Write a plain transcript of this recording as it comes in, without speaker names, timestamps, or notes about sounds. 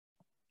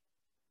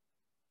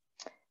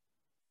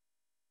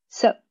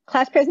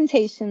Class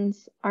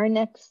presentations are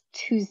next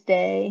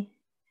Tuesday.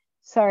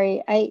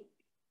 Sorry,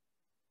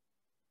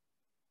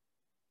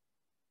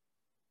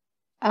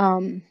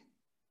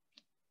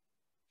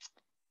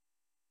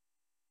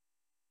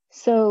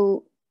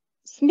 so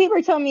some people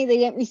are telling me they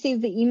didn't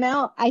receive the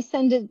email. I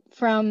send it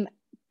from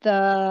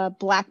the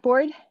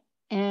Blackboard,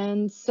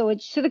 and so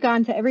it should have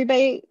gone to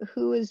everybody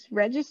who is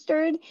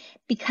registered.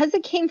 Because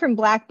it came from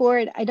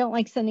Blackboard, I don't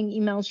like sending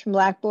emails from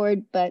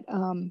Blackboard, but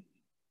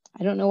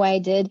I don't know why I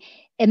did.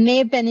 It may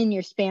have been in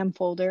your spam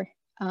folder.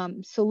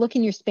 So look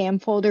in your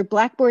spam folder.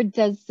 Blackboard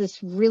does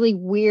this really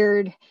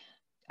weird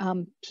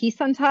piece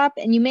on top,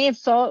 and you may have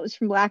saw it was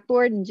from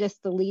Blackboard and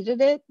just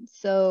deleted it.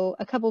 So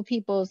a couple of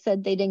people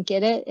said they didn't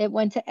get it. It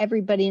went to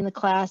everybody in the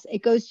class.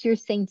 It goes to your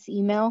Saints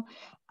email.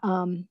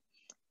 And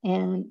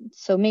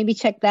so maybe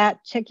check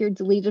that, check your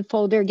deleted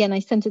folder. Again, I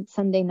sent it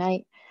Sunday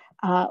night.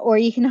 Or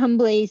you can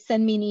humbly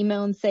send me an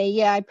email and say,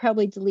 yeah, I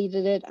probably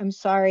deleted it. I'm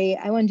sorry.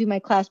 I want to do my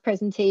class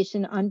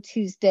presentation on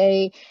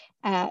Tuesday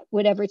at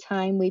whatever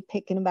time we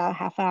pick in about a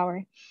half hour.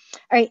 All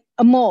right,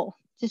 a mole.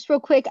 Just real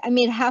quick, I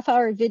made a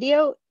half-hour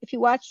video. If you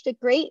watched it,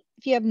 great.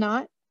 If you have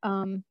not,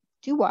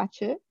 do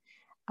watch it.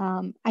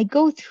 I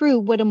go through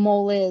what a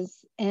mole is,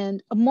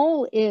 and a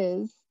mole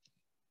is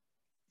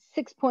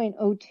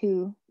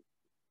 6.022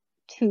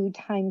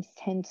 times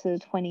 10 to the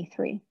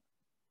 23.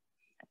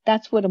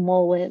 That's what a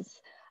mole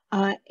is.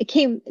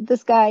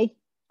 This guy,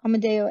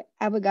 Amedeo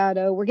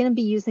Avogadro, we're going to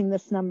be using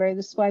this number.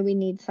 This is why we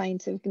need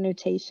scientific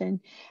notation.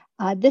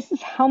 This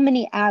is how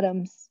many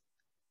atoms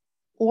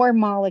or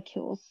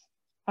molecules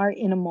are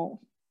in a mole.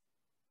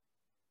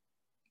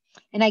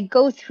 And I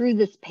go through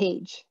this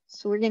page.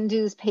 So we're going to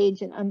do this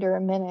page in under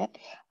a minute.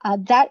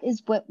 That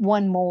is what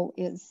 1 mole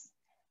is.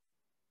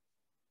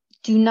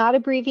 Do not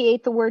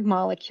abbreviate the word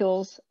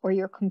molecules or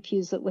you'll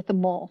confuse it with a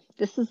mole.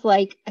 This is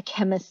like a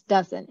chemist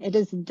dozen. It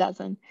is a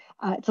dozen.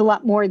 It's a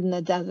lot more than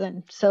a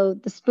dozen. So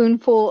the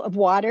spoonful of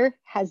water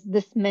has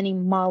this many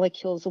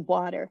molecules of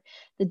water.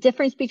 The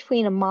difference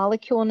between a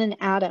molecule and an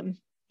atom.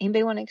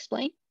 Anybody want to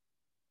explain?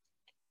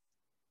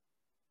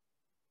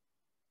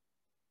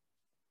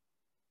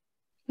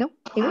 Nope.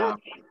 An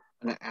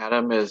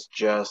atom is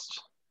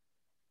just,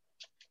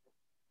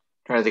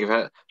 trying to think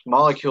of it.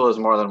 Molecule is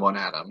more than one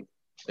atom.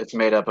 It's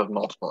made up of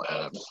multiple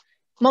atoms.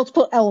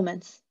 Multiple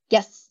elements.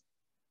 Yes.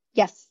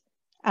 Yes.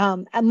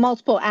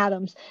 Multiple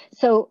atoms.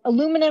 So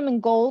aluminum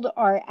and gold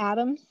are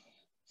atoms.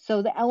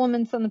 So the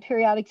elements on the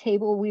periodic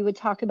table, we would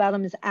talk about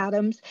them as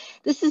atoms.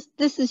 This is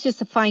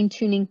just a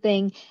fine-tuning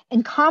thing.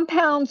 And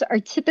compounds are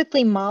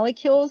typically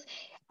molecules.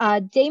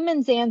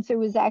 Damon's answer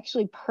was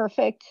actually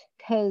perfect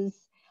because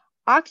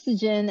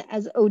oxygen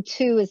as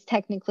O2 is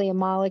technically a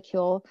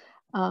molecule.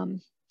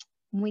 When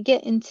we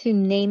get into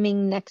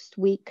naming next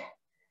week,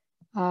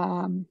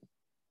 yeah.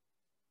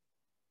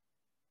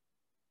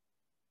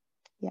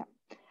 All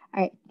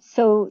right.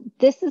 So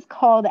this is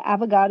called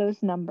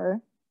Avogadro's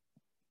number.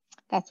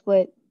 That's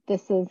what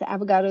this is,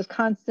 Avogadro's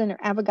constant or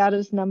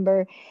Avogadro's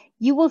number.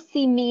 You will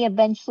see me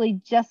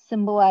eventually just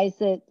symbolize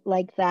it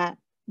like that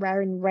rather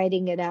than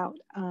writing it out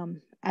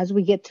as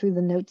we get through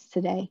the notes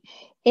today.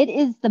 It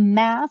is the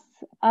mass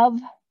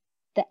of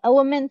the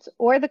element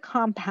or the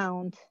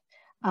compound.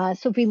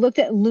 So if we looked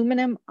at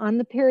aluminum on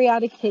the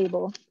periodic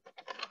table,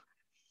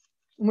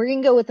 we're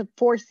going to go with a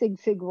 4 sig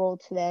fig rule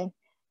today,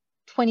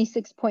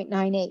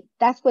 26.98.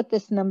 That's what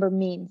this number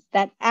means,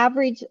 that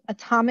average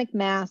atomic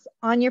mass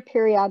on your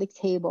periodic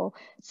table.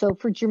 So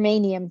for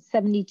germanium,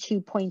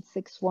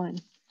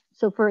 72.61.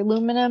 So for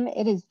aluminum,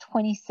 it is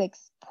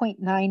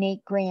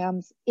 26.98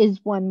 grams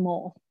is 1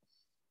 mole.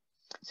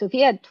 So if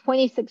you had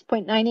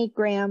 26.98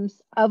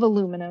 grams of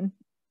aluminum,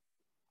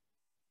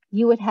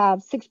 you would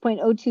have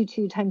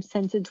 6.022 times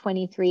 10 to the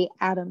 23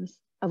 atoms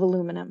of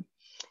aluminum.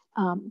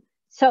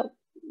 So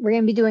we're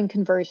going to be doing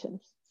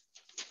conversions.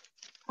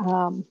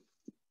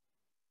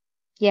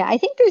 Yeah, I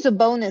think there's a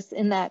bonus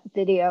in that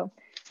video.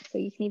 So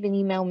you can even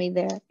email me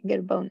there and get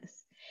a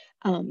bonus.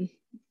 All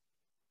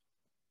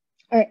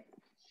right.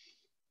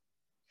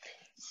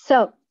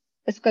 So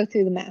let's go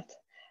through the math.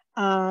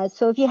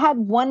 So if you had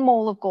 1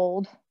 mole of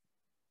gold,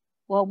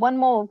 well, 1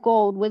 mole of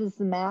gold, what is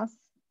the mass?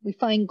 We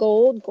find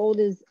gold.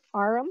 Gold is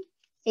Au,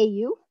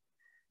 AU.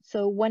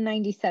 So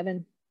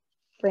 197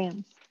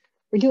 grams.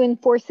 We're doing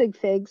 4 sig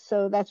figs,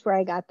 so that's where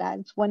I got that.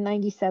 It's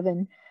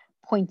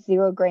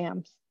 197.0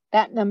 grams.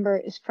 That number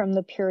is from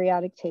the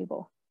periodic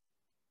table.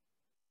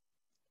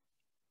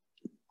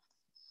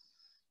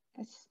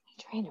 That's me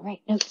trying to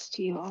write notes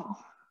to you all.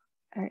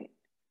 All right.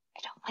 I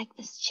don't like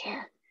this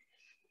chair,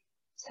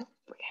 so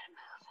we're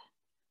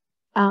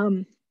gonna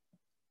move.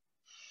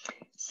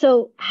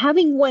 So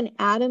having 1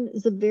 atom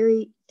is a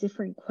very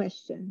different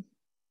question.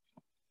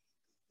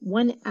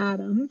 1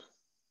 atom.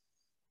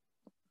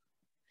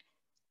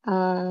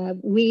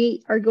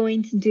 We are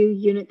going to do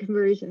unit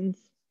conversions.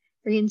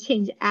 We're going to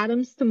change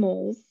atoms to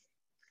moles.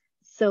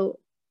 So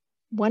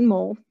 1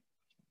 mole.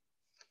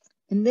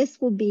 And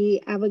this will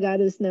be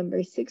Avogadro's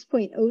number,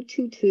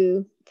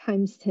 6.022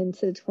 times 10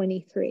 to the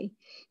 23.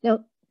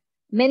 Now,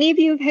 many of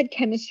you have had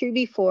chemistry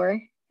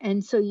before,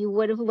 And so you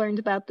would have learned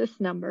about this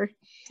number.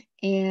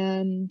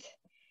 And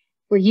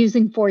we're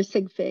using 4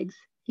 sig figs.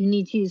 You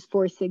need to use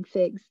 4 sig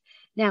figs.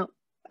 Now,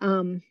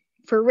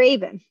 for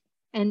Raven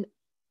and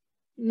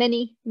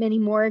many, many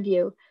more of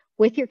you,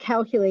 with your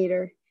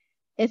calculator,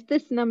 if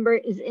this number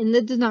is in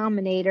the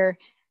denominator,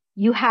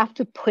 you have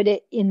to put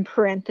it in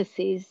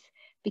parentheses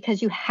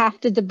because you have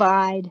to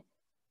divide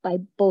by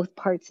both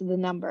parts of the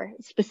number,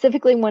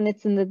 specifically when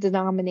it's in the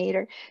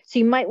denominator. So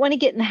you might want to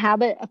get in the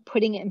habit of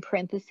putting it in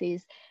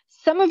parentheses.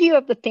 Some of you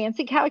have the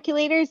fancy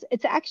calculators.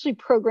 It's actually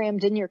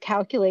programmed in your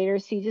calculator,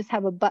 so you just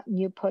have a button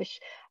you push.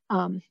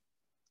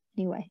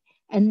 Anyway,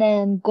 and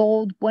then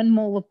gold, 1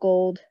 mole of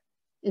gold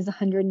is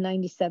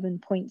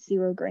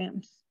 197.0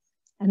 grams.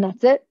 And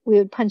that's it. We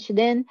would punch it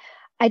in.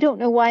 I don't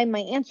know why my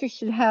answer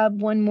should have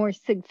 1 more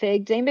sig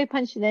fig. Does anybody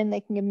punch it in?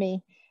 They can give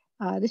me,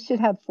 this should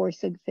have 4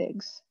 sig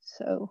figs.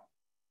 So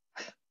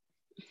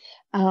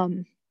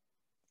I'm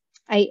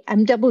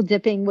double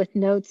dipping with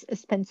notes,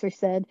 as Spencer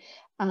said,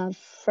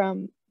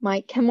 from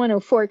my Chem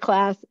 104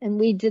 class, and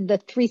we did the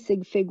 3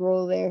 sig fig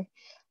rule there.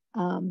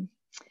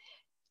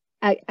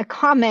 A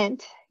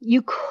comment,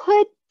 you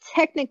could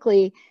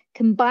technically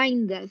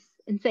combine this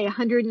and say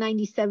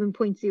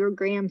 197.0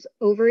 grams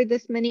over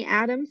this many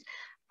atoms.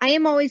 I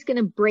am always going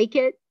to break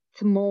it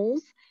to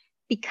moles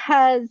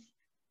because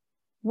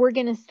we're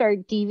going to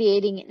start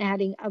deviating and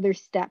adding other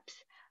steps.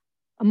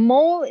 A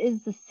mole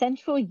is the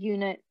central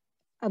unit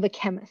of a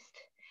chemist.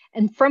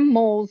 And from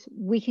moles,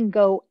 we can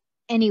go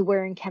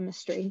anywhere in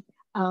chemistry.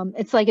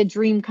 It's like a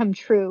dream come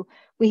true.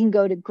 We can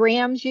go to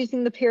grams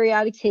using the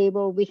periodic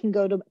table. We can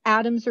go to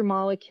atoms or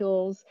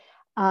molecules.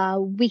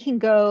 We can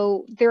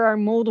go, there are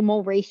mole to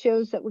mole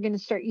ratios that we're going to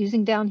start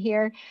using down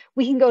here.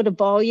 We can go to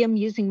volume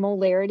using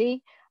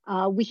molarity.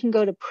 We can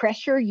go to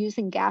pressure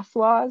using gas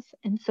laws.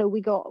 And so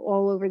we go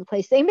all over the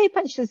place. They may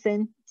punch this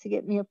in to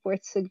get me a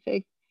 4th sig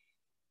fig.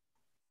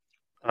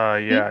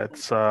 Yeah,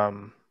 it's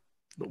 1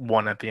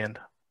 at the end.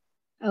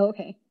 Oh,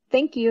 okay.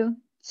 Thank you.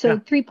 So yeah.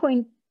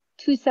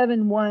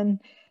 3.271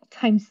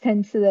 times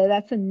 10 to the,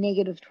 that's a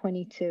negative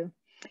 22.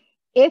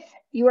 If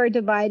you are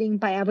dividing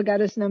by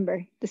Avogadro's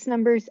number, this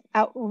number is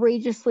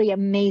outrageously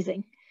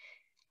amazing.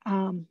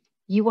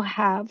 You will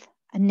have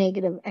a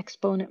negative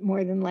exponent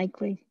more than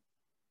likely.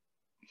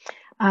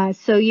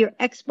 So your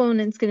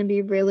exponent is going to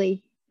be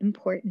really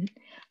important.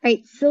 All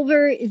right,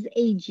 silver is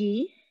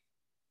Ag,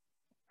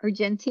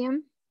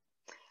 argentium.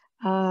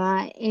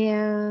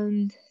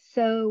 And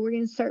so we're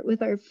going to start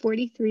with our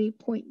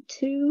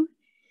 43.2,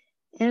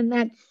 and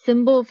that's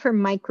symbol for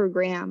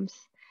micrograms.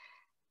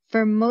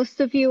 For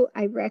most of you,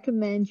 I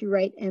recommend you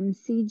write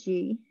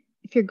MCG.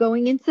 If you're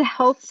going into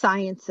health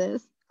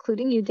sciences,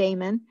 including you,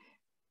 Damon,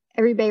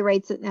 everybody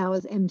writes it now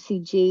as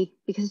MCG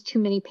because too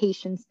many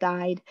patients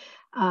died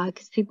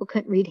because people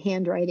couldn't read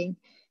handwriting.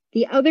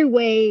 The other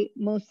way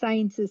most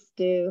scientists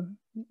do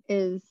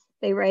is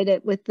they write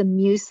it with the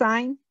mu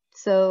sign.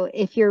 So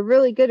if you're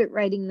really good at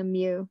writing the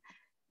mu,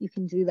 you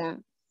can do that.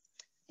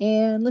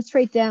 And let's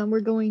write down,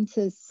 we're going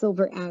to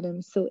silver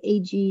atoms, so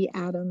Ag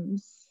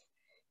atoms.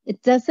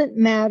 It doesn't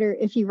matter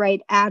if you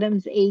write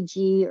atoms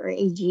Ag or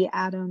Ag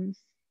atoms,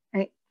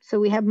 right? So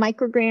we have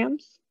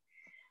micrograms.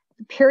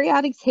 The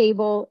periodic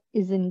table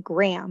is in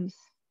grams.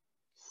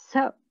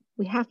 So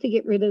we have to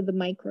get rid of the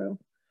micro.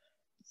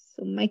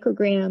 So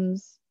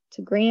micrograms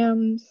to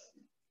grams.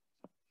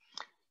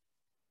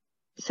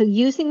 So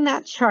using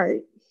that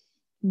chart,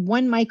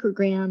 1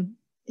 microgram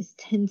is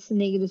 10 to the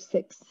negative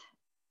 6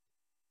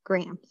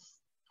 grams.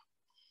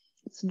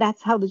 So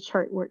that's how the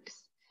chart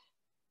works.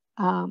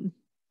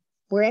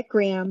 We're at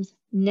grams.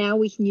 Now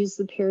we can use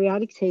the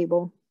periodic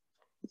table.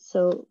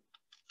 So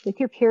with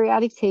your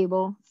periodic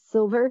table,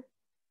 silver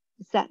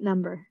is that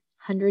number,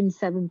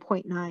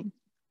 107.9.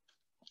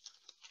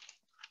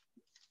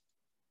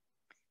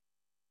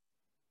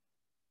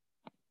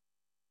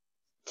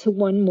 To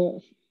 1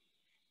 mole.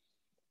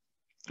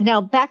 Now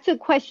back to the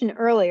question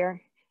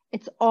earlier,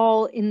 it's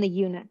all in the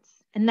units.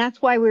 And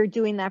that's why we're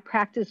doing that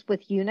practice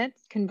with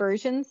units,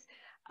 conversions.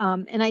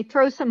 And I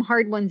throw some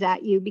hard ones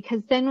at you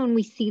because then when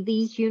we see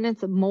these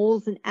units of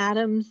moles and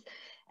atoms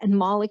and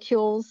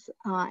molecules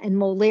and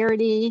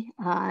molarity,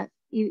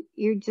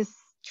 you just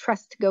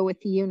trust to go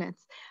with the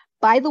units.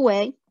 By the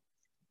way,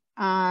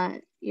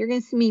 you're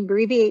going to see me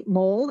abbreviate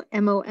mole,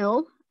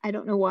 M-O-L. I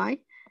don't know why.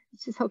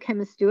 It's just how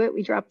chemists do it.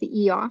 We drop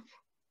the E off.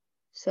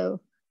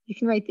 So you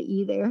can write the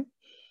E there.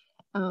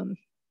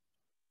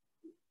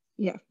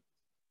 Yeah.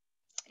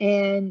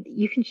 And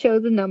you can show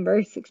the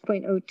number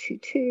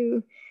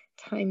 6.022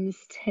 times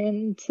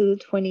 10 to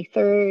the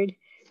 23rd.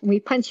 And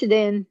we punch it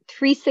in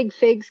 3 sig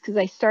figs because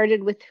I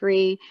started with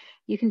 3.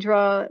 You can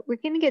draw, we're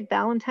going to get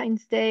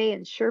Valentine's Day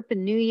and Sherpa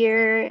New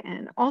Year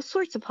and all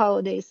sorts of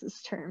holidays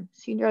this term.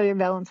 So you can draw your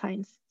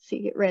Valentine's so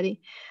you get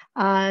ready.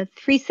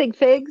 3 sig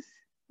figs,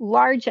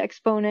 large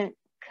exponent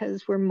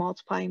because we're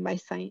multiplying by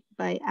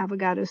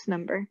Avogadro's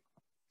number.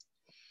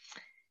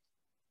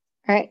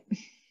 All right.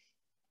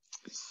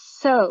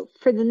 So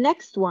for the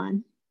next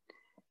one,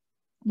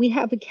 we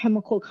have a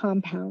chemical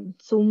compound.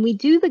 So when we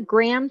do the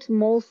gram to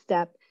mole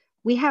step,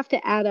 we have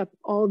to add up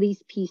all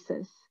these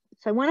pieces.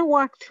 So I want to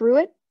walk through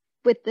it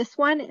with this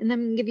one, and then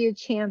I'm going to give you a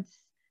chance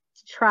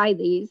to try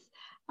these,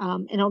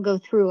 and I'll go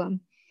through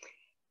them.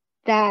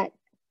 That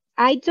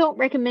I don't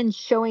recommend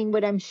showing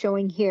what I'm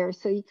showing here,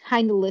 so you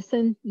kind of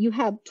listen. You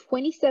have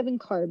 27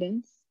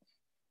 carbons,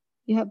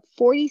 you have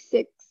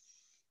 46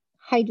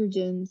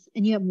 hydrogens,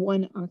 and you have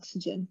 1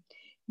 oxygen.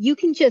 You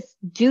can just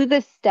do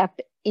this step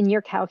in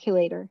your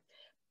calculator,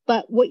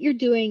 but what you're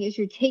doing is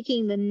you're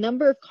taking the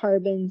number of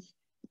carbons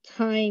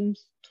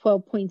times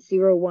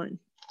 12.01.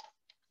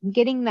 I'm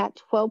getting that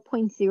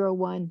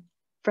 12.01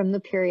 from the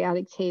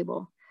periodic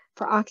table.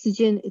 For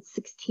oxygen, it's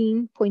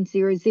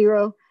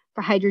 16.00.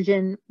 For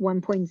hydrogen,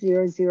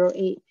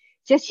 1.008.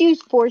 Just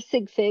use 4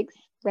 sig figs,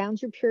 round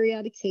your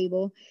periodic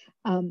table.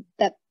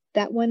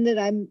 That one that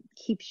I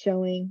keep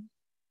showing,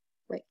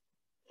 right.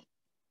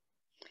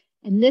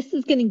 And this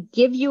is going to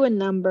give you a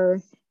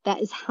number that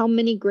is how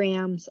many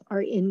grams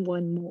are in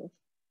 1 mole.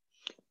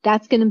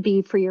 That's going to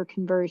be for your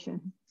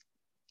conversion.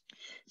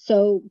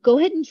 So go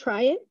ahead and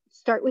try it.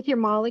 Start with your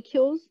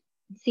molecules.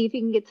 See if you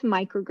can get to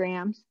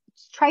micrograms.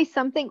 Just try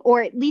something,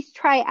 or at least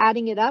try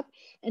adding it up,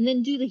 and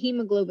then do the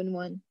hemoglobin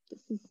one. This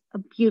is a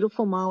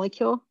beautiful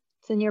molecule.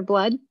 It's in your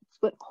blood.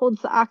 It's what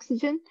holds the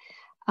oxygen.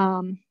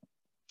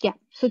 Yeah,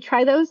 so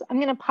try those. I'm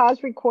going to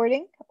pause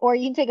recording, or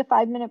you can take a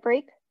 5-minute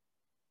break.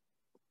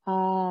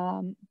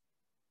 I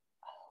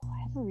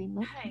have a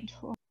remote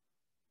control.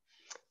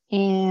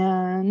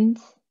 And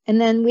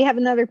then we have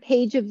another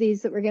page of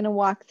these that we're going to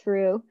walk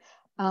through,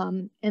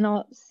 and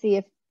I'll see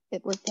if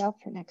it worked out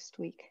for next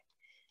week.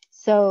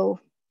 So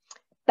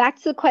back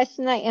to the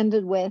question I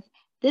ended with.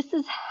 This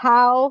is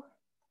how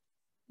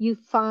you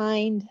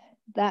find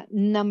that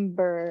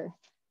number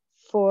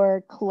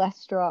for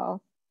cholesterol.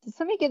 Did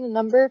somebody get a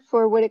number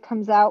for what it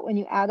comes out when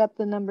you add up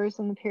the numbers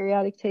on the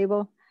periodic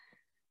table?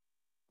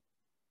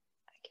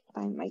 I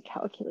can find my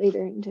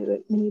calculator and do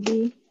it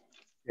maybe.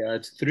 Yeah,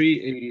 it's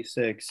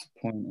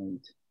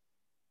 386.8.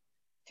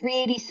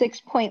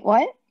 386 point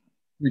what?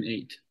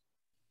 0.8.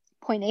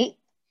 0.8.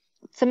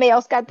 Somebody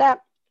else got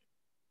that?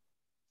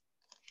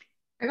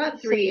 I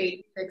got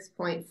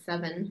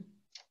 386.7.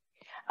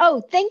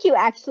 Oh, thank you,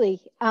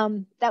 actually.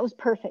 That was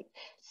perfect.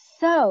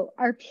 So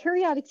our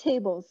periodic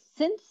tables,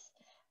 since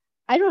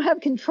I don't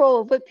have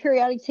control of what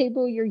periodic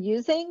table you're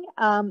using,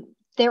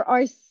 there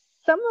are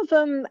some of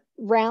them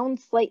round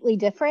slightly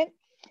different.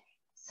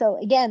 So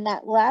again,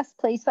 that last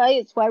place value,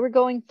 it's why we're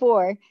going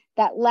 4.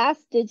 That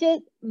last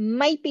digit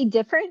might be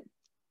different.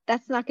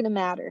 That's not going to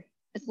matter.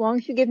 As long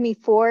as you give me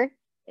 4,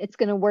 it's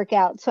going to work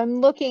out. So I'm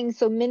looking,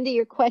 so Mindy,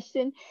 your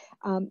question,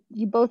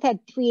 you both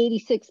had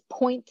 386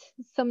 point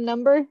some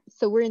number,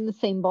 so we're in the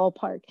same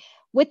ballpark.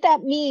 What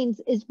that means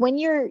is when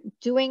you're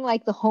doing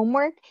like the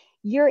homework,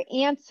 your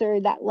answer,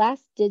 that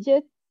last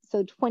digit,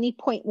 so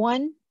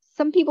 20.1,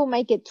 some people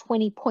might get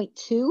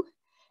 20.2,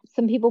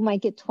 some people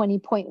might get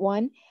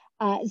 20.1,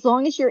 as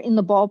long as you're in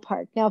the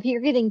ballpark. Now, if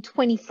you're getting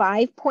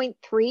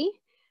 25.3,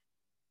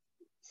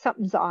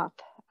 something's off.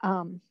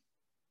 All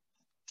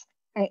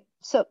right,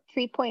 so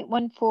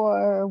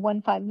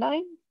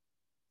 3.14159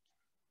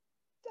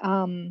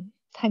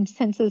 times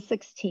 10 to the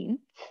 16th,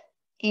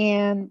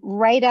 and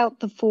write out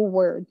the full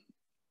word.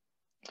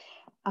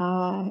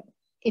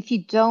 If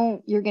you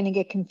don't, you're going to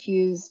get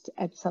confused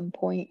at some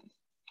point.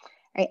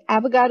 All right,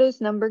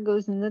 Avogadro's number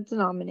goes in the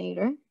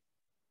denominator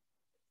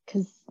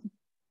because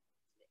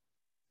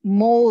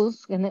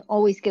moles going to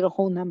always get a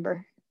whole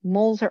number.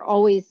 Moles are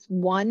always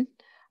 1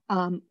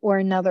 or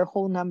another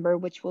whole number,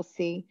 which we'll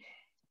see.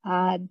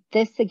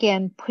 This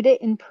again, put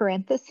it in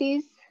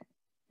parentheses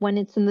when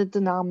it's in the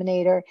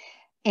denominator.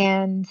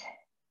 And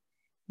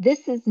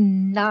this is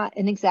not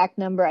an exact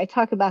number. I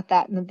talk about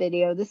that in the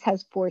video. This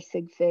has 4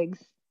 sig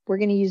figs. We're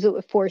going to use it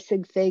with 4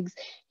 sig figs.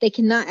 They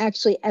cannot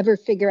actually ever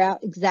figure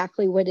out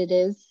exactly what it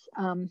is.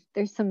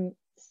 There's some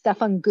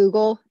stuff on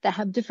Google that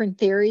have different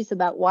theories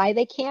about why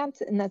they can't.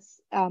 And that's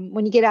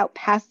when you get out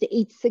past the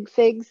 8 sig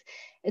figs,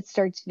 it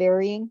starts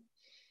varying.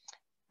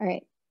 All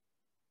right.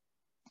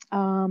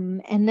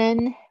 And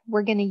then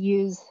we're going to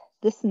use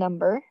this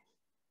number.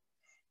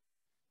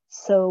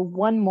 So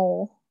 1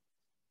 mole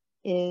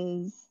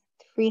is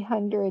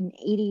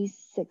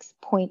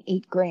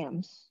 386.8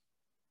 grams.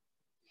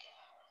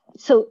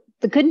 So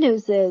the good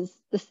news is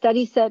the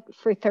study set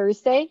for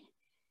Thursday,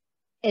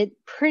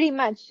 it pretty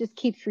much just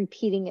keeps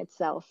repeating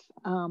itself.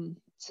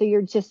 So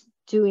you're just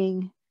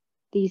doing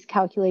these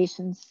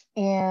calculations,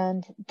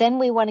 and then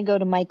we want to go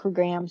to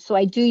micrograms. So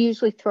I do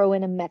usually throw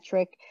in a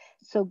metric.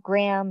 So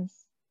grams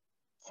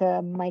to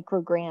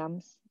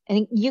micrograms,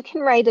 and you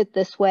can write it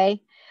this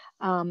way,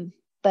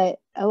 but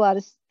a lot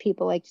of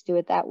people like to do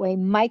it that way.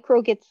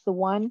 Micro gets the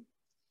 1,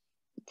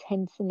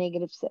 10 to the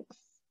negative 6,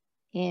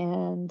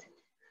 and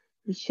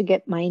you should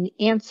get my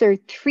answer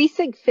 3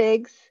 sig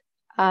figs.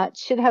 It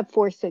should have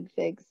 4 sig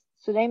figs.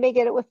 So did anybody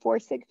get it with 4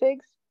 sig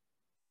figs?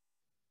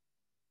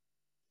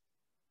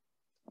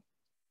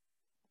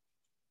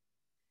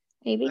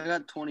 Maybe? I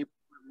got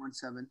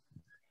 20.17.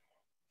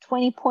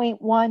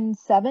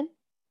 20.17?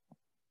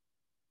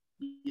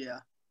 Yeah.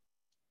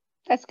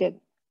 That's good.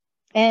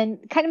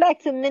 And kind of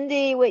back to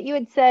Mindy, what you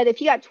had said,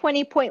 if you got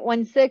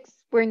 20.16,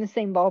 we're in the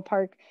same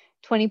ballpark.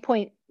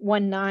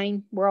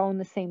 20.19, we're all in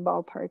the same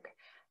ballpark.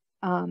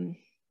 All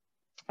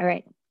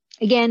right.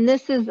 Again,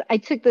 I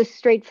took this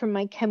straight from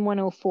my Chem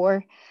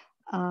 104.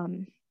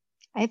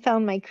 I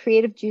found my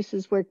creative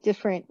juices work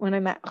different when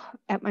I'm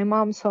at my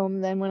mom's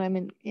home than when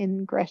I'm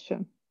in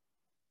Gresham.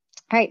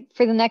 All right,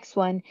 for the next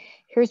one,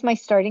 here's my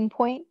starting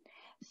point.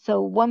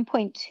 So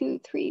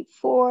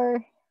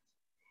 1.234.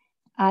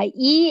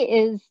 E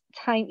is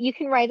time, you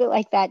can write it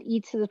like that,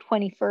 e to the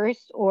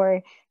 21st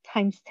or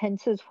times 10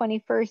 to the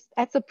 21st.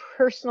 That's a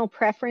personal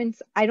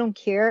preference. I don't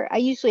care. I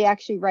usually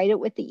actually write it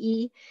with the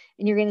E,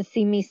 and you're going to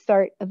see me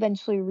start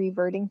eventually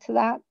reverting to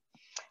that.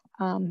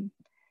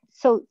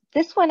 So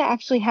this one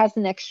actually has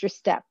an extra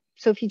step.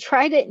 So if you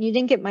tried it and you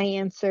didn't get my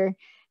answer,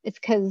 it's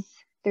because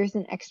there's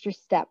an extra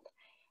step.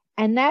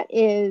 And that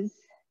is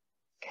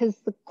because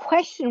the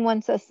question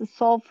wants us to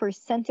solve for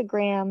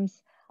centigrams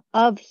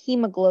of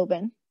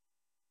hemoglobin,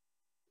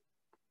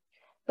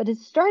 but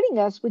it's starting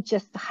us with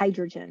just the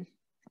hydrogen.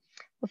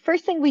 The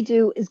first thing we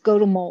do is go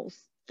to moles.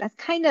 That's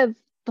kind of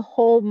the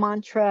whole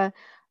mantra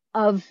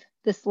of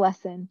this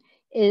lesson,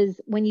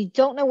 is when you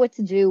don't know what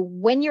to do,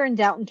 when you're in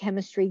doubt in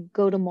chemistry,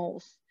 go to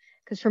moles.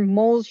 Because from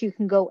moles, you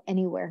can go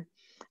anywhere.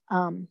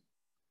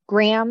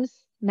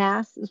 Grams,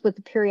 mass is with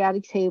the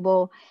periodic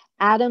table.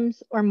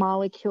 Atoms or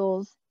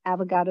molecules,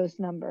 Avogadro's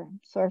number.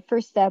 So our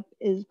first step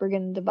is we're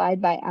going to divide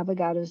by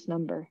Avogadro's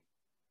number.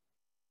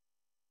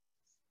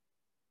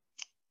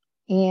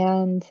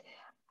 And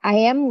I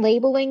am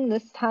labeling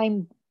this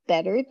time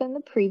better than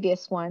the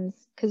previous ones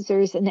because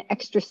there's an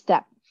extra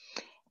step.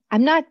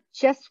 I'm not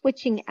just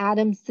switching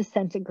atoms to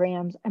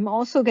centigrams. I'm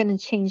also going to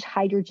change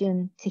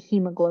hydrogen to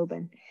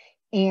hemoglobin.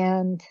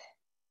 And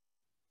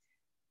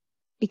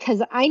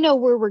because I know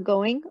where we're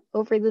going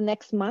over the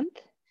next month,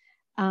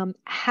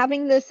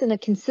 having this in a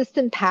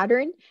consistent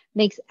pattern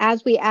makes,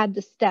 as we add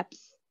the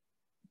steps,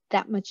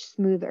 that much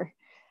smoother.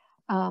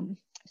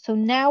 So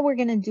now we're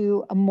going to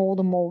do a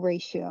mole-to-mole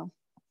ratio.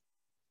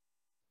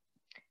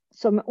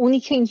 So I'm only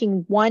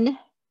changing one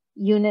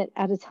unit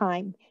at a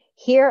time.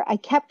 Here I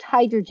kept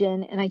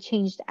hydrogen and I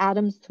changed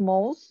atoms to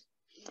moles.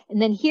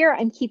 And then here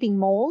I'm keeping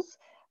moles,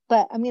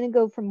 but I'm going to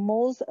go from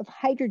moles of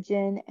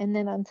hydrogen, and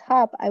then on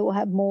top I will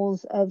have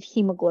moles of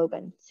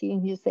hemoglobin. So you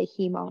can just say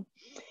hemo.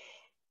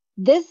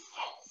 This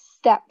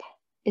step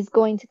is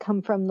going to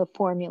come from the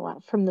formula,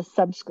 from the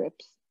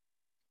subscripts.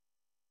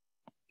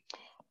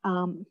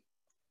 I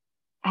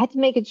had to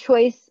make a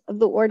choice of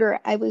the order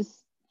I was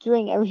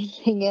doing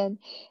everything in.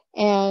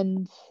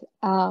 And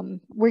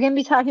we're going to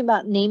be talking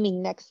about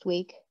naming next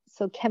week.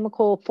 So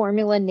chemical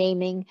formula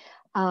naming.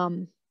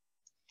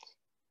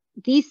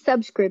 These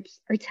subscripts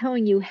are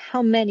telling you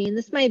how many, and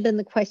this might have been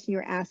the question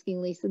you're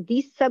asking, Lisa.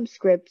 These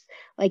subscripts,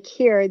 like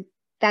here,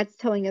 that's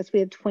telling us we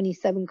have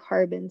 27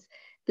 carbons.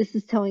 This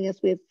is telling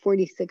us we have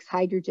 46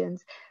 hydrogens.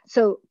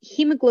 So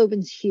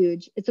hemoglobin's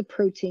huge. It's a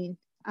protein.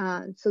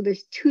 So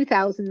there's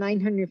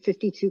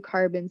 2,952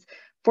 carbons,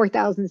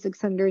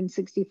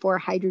 4,664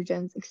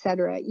 hydrogens,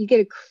 etc. You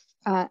get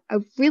a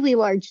really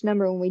large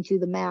number when we do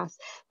the math.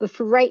 But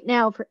for right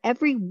now, for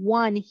every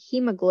one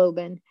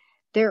hemoglobin,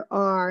 there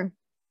are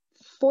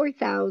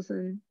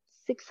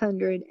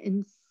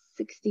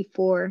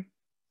 4,664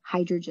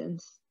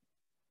 hydrogens.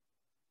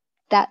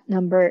 That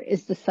number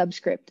is the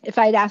subscript. If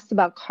I'd asked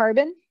about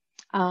carbon,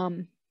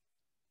 we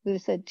would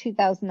have said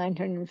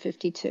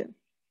 2,952. All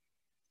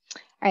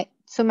right,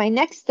 so my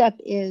next step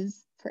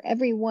is for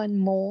every 1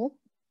 mole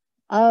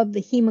of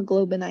the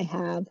hemoglobin I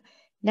have,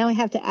 now I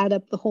have to add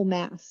up the whole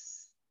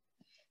mass.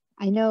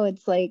 I know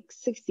it's like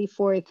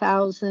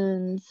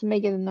 64,000, so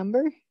make it a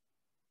number.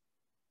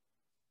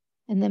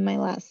 And then my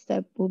last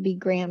step will be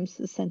grams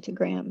to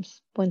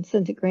centigrams. 1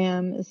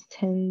 centigram is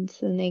 10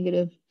 to the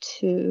negative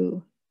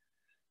 2.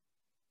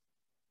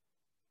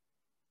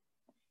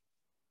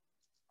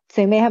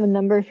 So you may have a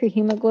number for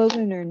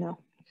hemoglobin or no?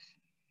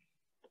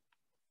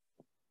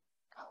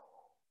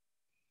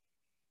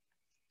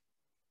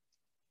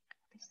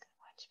 Please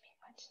watch me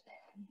watch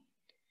this.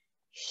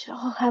 You should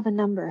all have a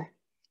number.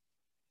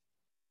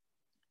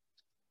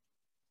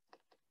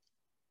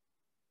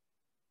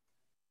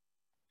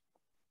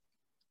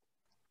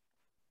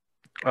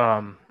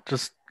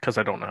 Just because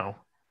I don't know.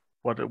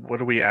 What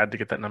do we add to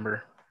get that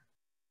number?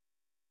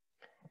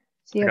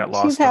 So you I have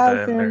got lost at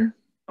the end 2,000. there.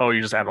 Oh,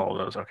 you just add all of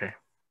those. Okay.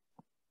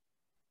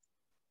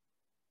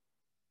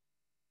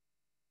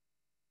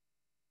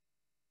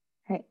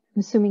 All right, I'm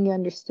assuming you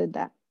understood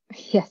that.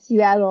 Yes,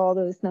 you add all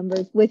those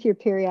numbers with your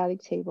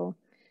periodic table.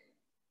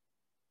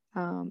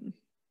 So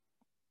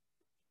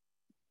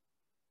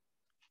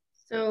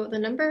the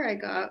number I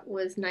got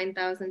was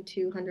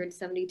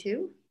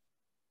 9,272.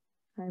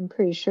 I'm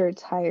pretty sure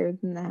it's higher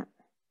than that.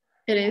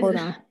 It is. Hold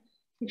on.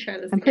 Try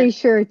this I'm again. pretty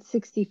sure it's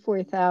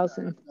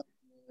 64,000.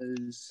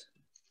 Is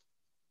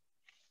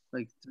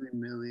like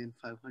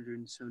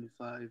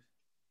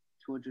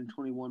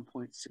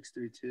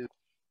 3,575,221.632.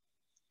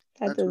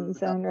 That doesn't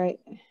sound right.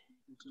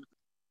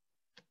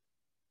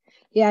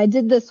 Yeah, I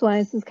did this one.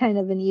 This is kind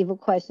of an evil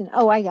question.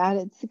 Oh, I got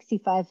it.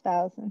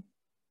 65,000.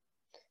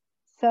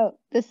 So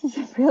this is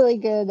really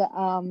good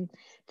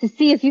to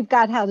see if you've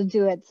got how to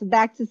do it. So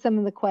back to some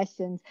of the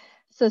questions.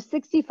 So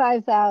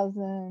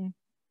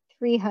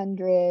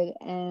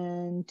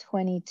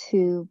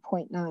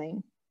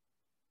 65,322.9.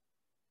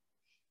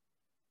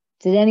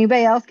 Did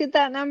anybody else get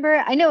that number?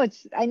 I know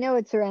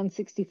it's around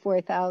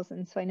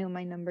 64,000, so I know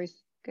my number's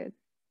good.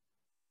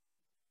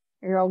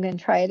 You're all gonna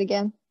try it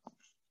again?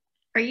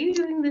 Are you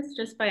doing this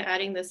just by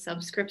adding the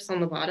subscripts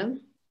on the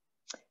bottom?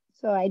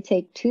 So I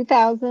take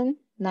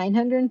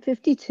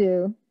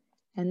 2,952,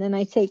 and then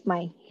I take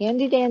my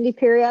handy dandy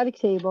periodic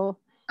table.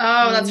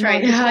 Oh, that's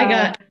right. I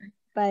got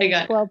by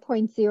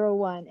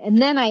 12.01.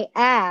 And then I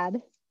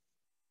add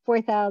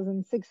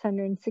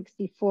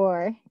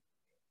 4,664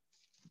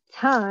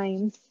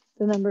 times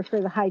the number for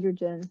the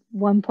hydrogen,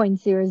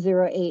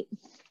 1.008.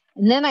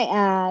 And then I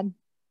add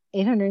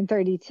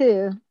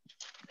 832.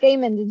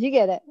 Damon, did you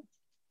get it?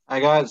 I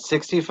got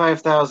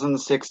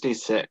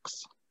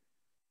 65,066.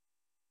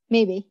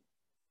 Maybe.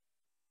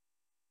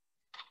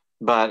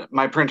 But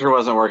my printer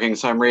wasn't working,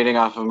 so I'm reading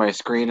off of my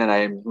screen, and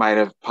I might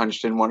have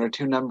punched in 1 or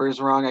 2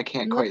 numbers wrong. I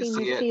can't quite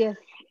see it.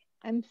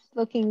 I'm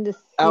looking to see.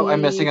 Oh,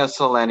 I'm missing a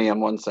selenium.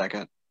 1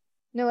 second.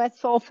 No, that's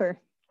sulfur.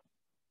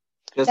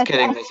 Just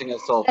kidding, missing a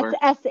sulfur.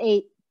 That's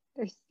S8.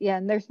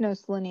 There's no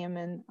selenium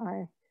in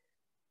our.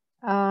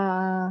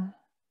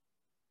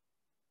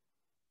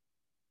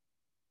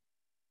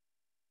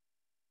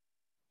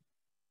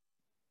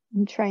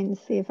 I'm trying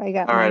to see if I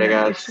got. All right, I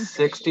got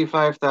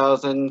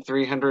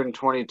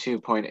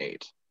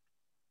 65,322.8.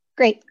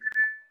 Great.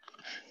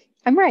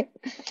 I'm right.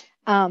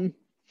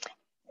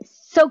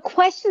 So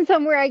questions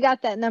on where I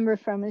got that number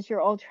from as you're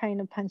all trying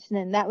to punch it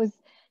in. That was,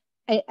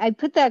 I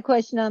put that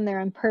question on there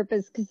on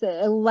purpose because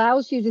it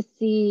allows you to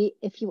see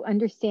if you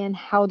understand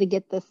how to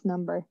get this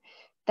number.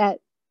 That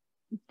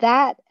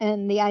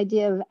and the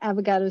idea of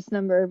Avogadro's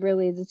number are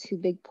really the 2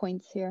 big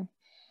points here.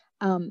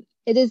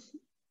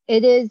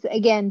 It is,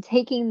 again,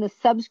 taking the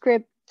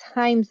subscript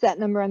times that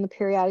number on the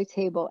periodic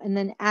table and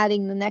then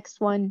adding the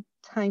next one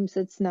times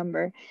its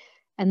number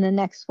and the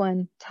next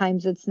one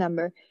times its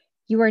number.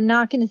 You are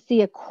not going to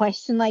see a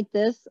question like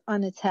this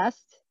on a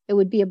test. It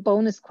would be a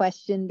bonus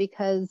question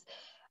because,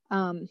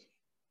 it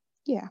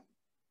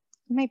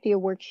might be a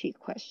worksheet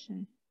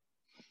question.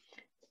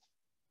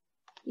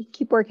 You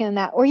keep working on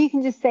that. Or you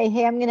can just say,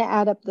 hey, I'm going to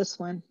add up this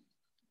one,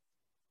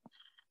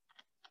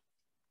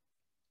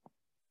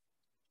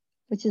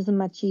 which is a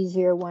much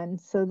easier one.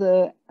 So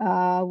the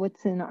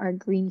what's in our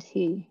green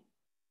tea?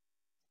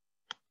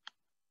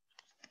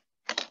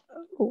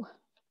 Oh.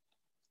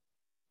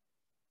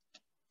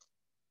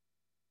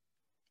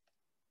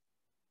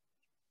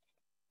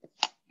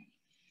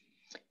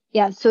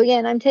 Yeah, so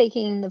again, I'm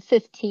taking the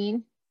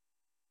 15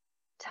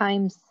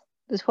 times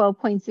the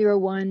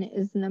 12.01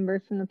 is the number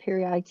from the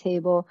periodic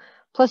table,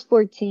 plus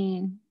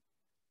 14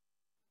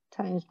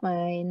 times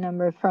my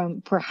number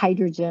for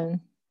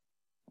hydrogen.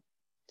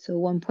 So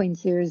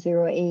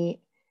 1.008,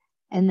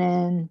 and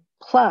then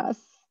plus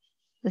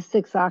the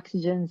 6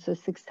 oxygen, so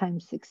 6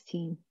 times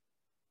 16.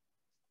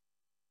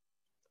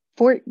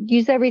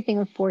 Use everything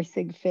with 4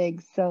 sig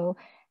figs. So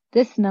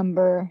this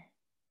number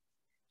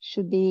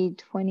should be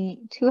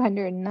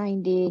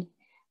 290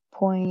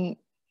 point.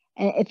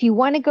 And if you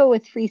want to go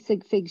with 3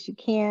 sig figs, you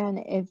can.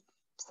 If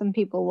some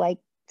people like,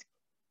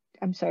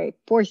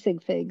 4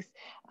 sig figs,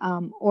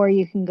 or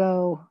you can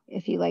go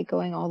if you like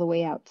going all the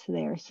way out to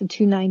there. So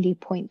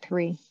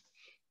 290.3.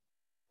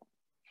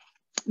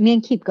 I'm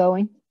going to keep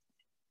going.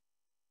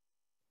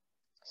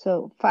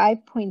 So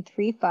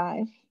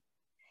 5.35.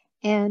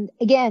 And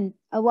again,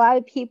 a lot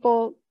of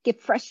people get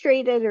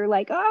frustrated or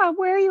like,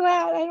 where are you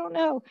at? I don't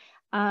know.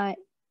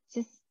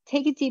 Just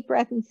take a deep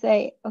breath and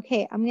say,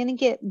 okay, I'm going to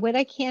get what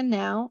I can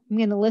now. I'm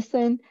going to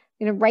listen. I'm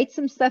going to write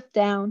some stuff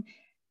down.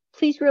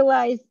 Please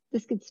realize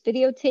this gets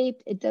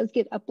videotaped. It does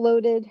get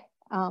uploaded.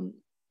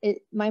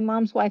 My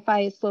mom's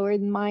Wi-Fi is slower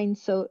than mine,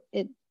 so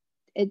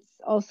it's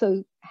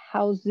also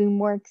how Zoom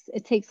works.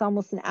 It takes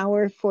almost an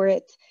hour for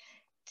it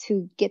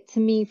to get to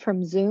me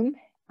from Zoom,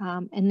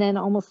 and then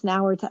almost an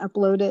hour to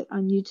upload it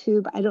on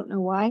YouTube. I don't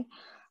know why.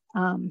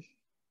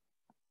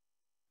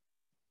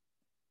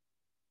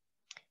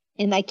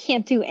 And I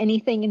can't do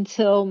anything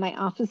until my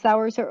office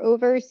hours are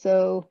over.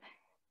 So,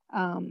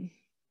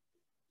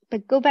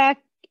 but go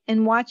back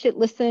and watch it,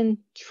 listen,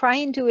 try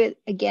and do it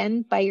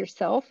again by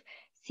yourself.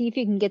 See if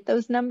you can get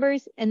those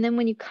numbers. And then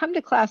when you come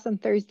to class on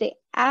Thursday,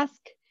 ask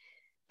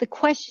the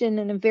question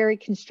in a very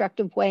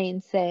constructive way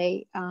and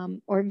say,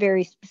 or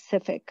very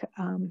specific.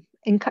 And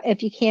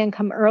if you can,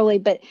 come early,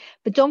 but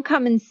don't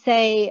come and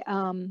say,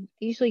 I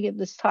usually give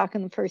this talk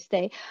on the first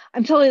day,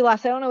 I'm totally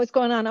lost. I don't know what's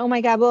going on. Oh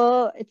my God,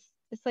 well, it's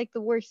like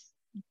the worst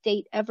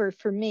date ever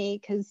for me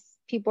because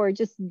people are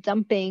just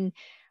dumping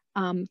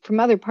from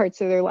other parts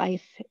of their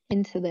life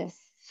into this.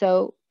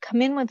 So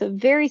come in with a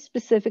very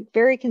specific,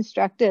 very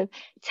constructive,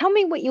 tell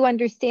me what you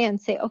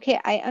understand. Say, okay,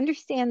 I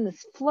understand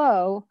this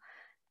flow.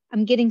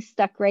 I'm getting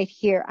stuck right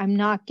here. I'm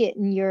not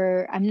getting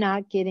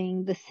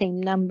the same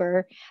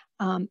number.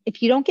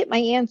 If you don't get my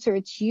answer,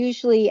 it's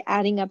usually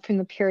adding up from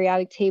the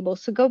periodic table.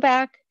 So go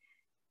back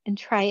and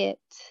try it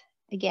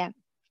again.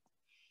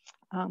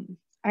 All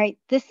right,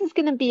 this is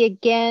going to be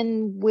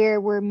again where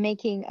we're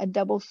making a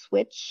double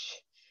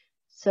switch.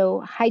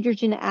 So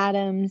hydrogen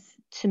atoms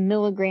to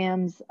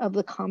milligrams of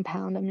the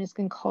compound. I'm just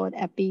going to call it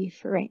epi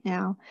for right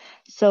now.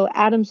 So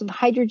atoms of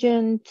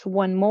hydrogen to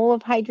 1 mole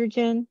of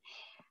hydrogen.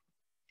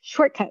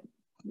 Shortcut.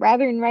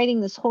 Rather than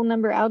writing this whole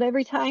number out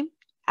every time,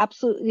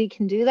 absolutely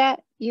can do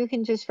that. You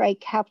can just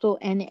write capital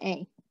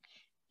NA.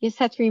 You just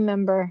have to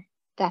remember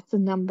that's a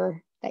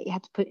number that you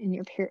have to put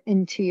in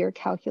into your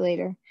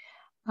calculator.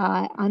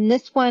 On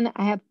this one,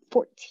 I have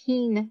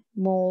 14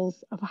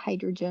 moles of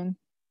hydrogen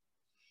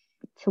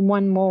to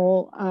 1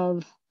 mole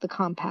of the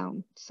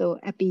compound. So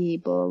epi,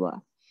 blah, blah, blah.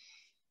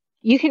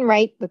 You can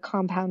write the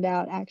compound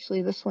out.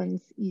 Actually, this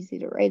one's easy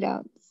to write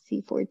out.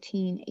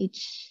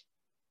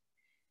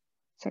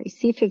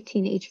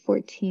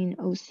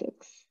 C15H14O6.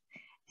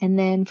 And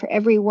then for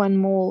every 1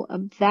 mole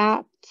of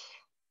that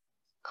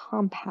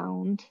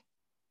compound,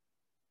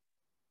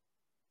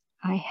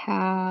 I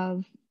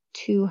have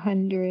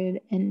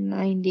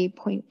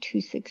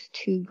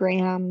 290.262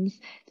 grams.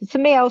 Did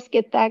somebody else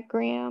get that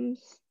grams?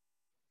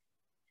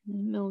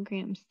 And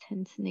milligrams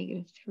 10 to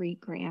 -3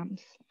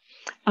 grams.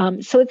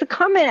 So it's a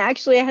comment.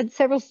 Actually, I had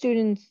several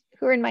students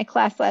who were in my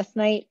class last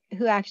night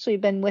who actually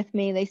have been with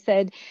me. They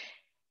said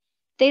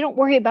they don't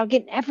worry about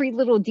getting every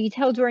little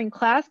detail during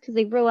class because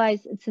they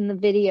realize it's in the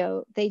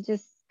video. They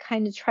just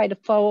kind of try to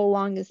follow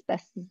along as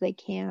best as they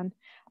can.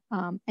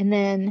 And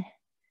then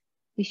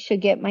we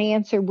should get, my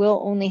answer will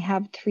only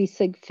have 3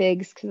 sig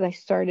figs because I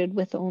started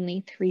with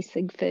only 3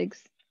 sig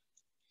figs.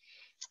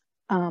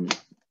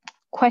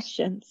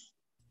 Questions?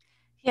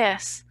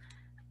 Yes.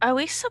 Are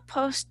we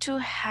supposed to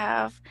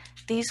have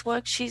these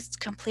worksheets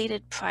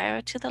completed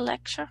prior to the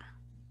lecture?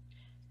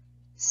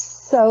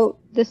 So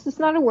this is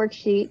not a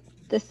worksheet.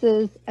 This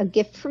is a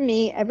gift from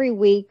me every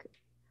week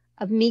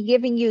of me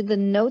giving you the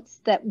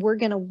notes that we're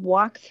going to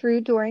walk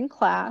through during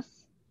class.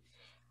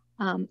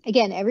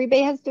 Again,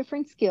 everybody has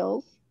different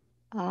skills.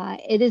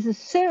 It is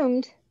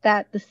assumed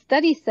that the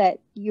study set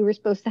you were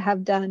supposed to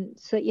have done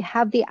so that you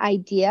have the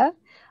idea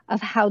of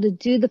how to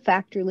do the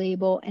factor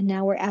label, and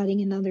now we're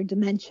adding another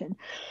dimension.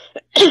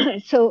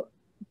 So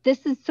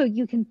this is so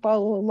you can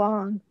follow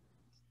along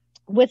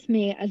with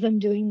me as I'm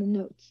doing the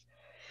notes.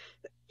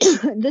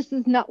 This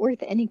is not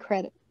worth any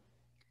credit.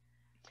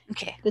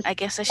 Okay, I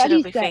guess I should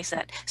have rephrased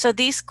that. So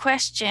these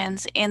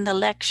questions in the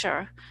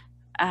lecture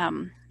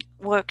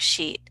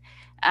worksheet,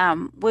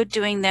 we're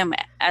doing them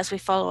as we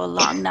follow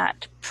along,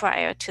 not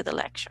prior to the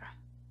lecture.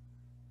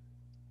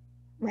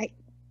 Right.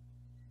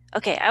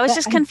 Okay, I was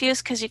just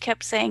confused because you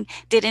kept saying,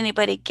 did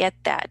anybody get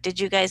that? Did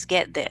you guys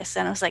get this?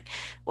 And I was like,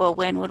 well,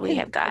 when would we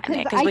have gotten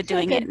it? Because we're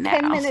doing it now.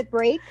 10-minute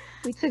break.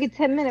 We took a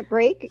 10-minute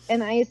break,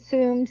 and I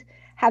assumed,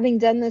 having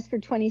done this for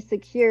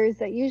 26 years,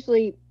 that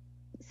usually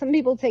some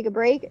people take a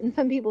break and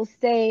some people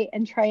stay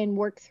and try and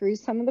work through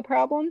some of the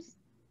problems.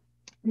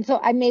 And so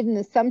I made an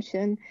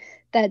assumption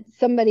that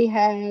somebody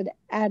had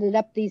added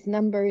up these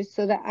numbers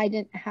so that I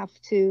didn't have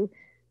to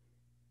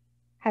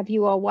have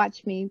you all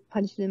watch me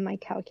punch it in my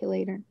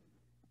calculator.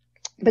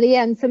 But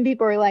again, some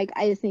people are like,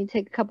 I just need to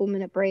take a couple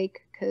minute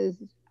break because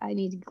I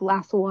need a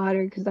glass of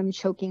water because I'm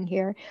choking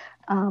here.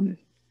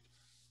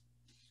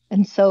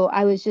 And so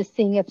I was just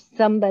seeing if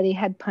somebody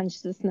had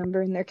punched this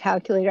number in their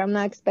calculator. I'm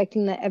not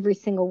expecting that every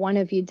single one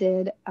of you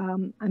did.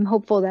 I'm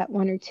hopeful that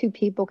 1 or 2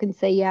 people can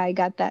say, yeah, I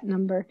got that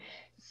number,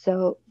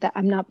 so that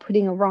I'm not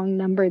putting a wrong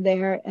number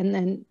there. And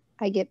then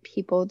I get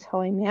people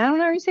telling me, I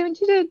don't understand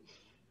what you did.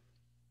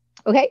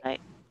 Okay.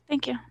 Right.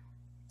 Thank you.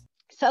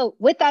 So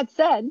with that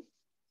said,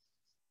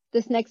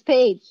 this next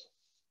page,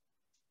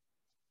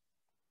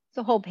 it's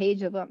a whole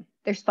page of them.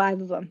 There's 5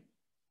 of them.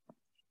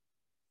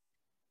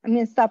 I'm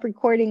going to stop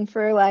recording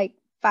for like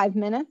 5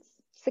 minutes,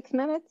 6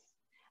 minutes.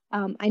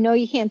 I know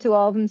you can't do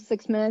all of them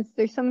 6 minutes.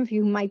 There's some of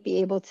you who might be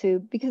able to,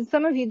 because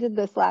some of you did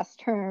this last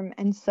term.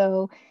 And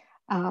so,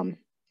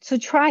 so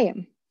try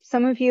them.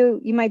 Some of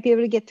you might be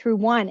able to get through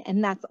 1,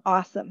 and that's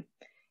awesome.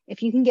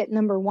 If you can get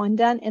number 1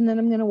 done, and then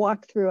I'm going to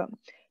walk through them.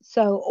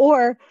 So,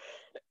 or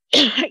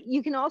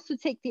you can also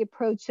take the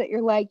approach that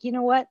you're like, you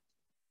know what?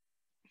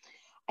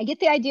 I get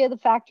the idea of the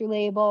factor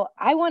label.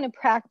 I want to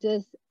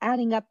practice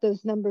adding up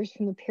those numbers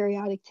from the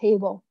periodic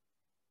table.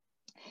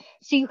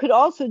 So you could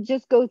also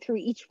just go through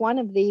each one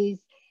of these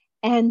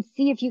and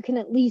see if you can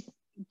at least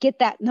get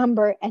that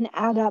number and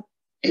add up.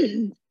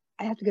 I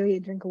have to go get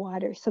a drink of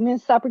water. So I'm going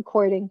to stop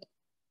recording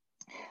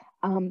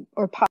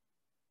or pause.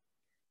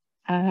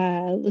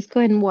 Let's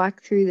go ahead and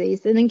walk through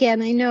these. And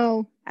again, I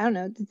don't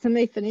know, did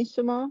somebody finish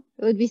them all?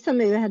 It would be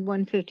somebody that had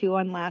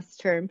 151 last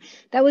term.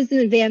 That was an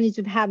advantage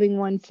of having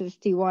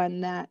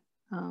 151. That,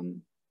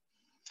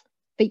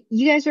 but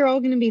you guys are all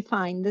going to be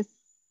fine. The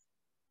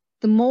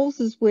moles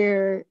is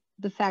where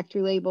the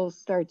factor label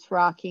starts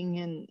rocking,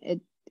 and it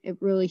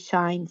really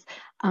shines.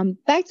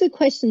 Back to the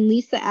question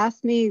Lisa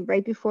asked me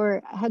right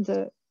before I had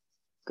to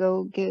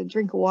go get a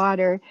drink of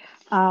water.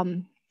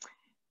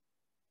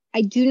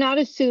 I do not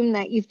assume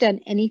that you've done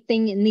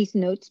anything in these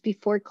notes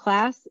before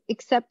class,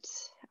 except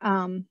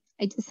I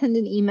just send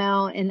an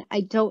email, and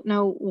I don't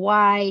know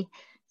why.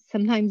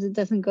 Sometimes it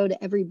doesn't go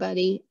to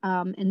everybody,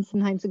 and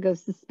sometimes it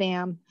goes to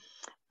spam.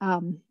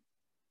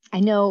 I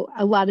know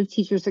a lot of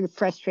teachers are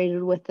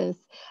frustrated with this.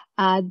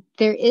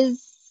 There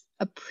is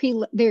a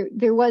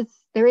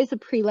there is a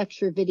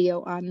pre-lecture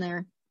video on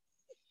there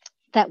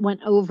that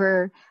went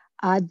over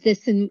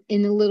this in a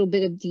little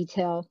bit of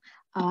detail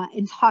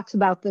and talks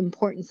about the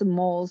importance of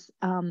moles.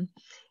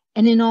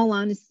 And in all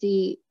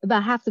honesty,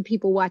 about half the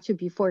people watch it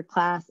before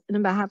class and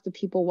about half the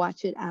people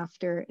watch it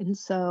after. And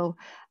so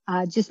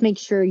just make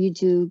sure you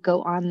do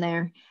go on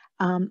there.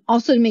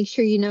 Also to make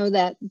sure you know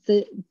that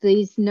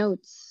these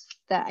notes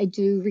that I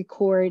do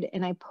record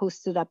and I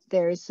post it up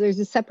there. So there's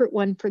a separate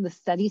one for the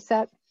study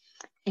set.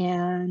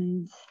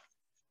 And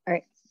all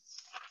right,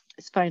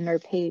 let's find our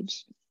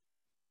page.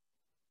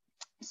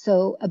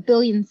 So 1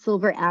 billion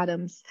silver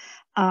atoms.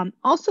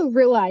 Also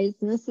realize,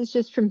 and this is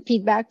just from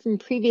feedback from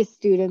previous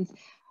students,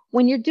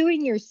 when you're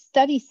doing your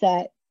study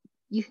set,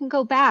 you can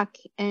go back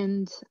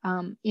and,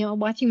 you know,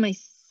 watching my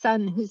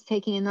son who's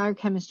taking another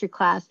chemistry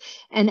class,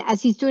 and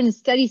as he's doing a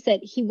study set,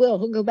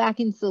 he'll go back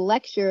into the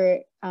lecture.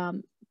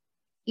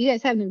 You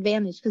guys have an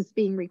advantage because it's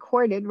being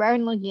recorded. Rather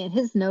than looking at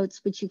his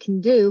notes, which you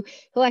can do,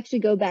 he'll actually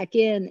go back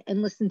in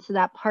and listen to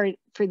that part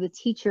for the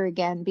teacher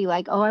again, be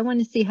like, oh, I want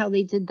to see how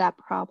they did that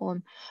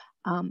problem.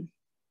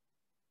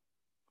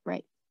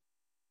 Right.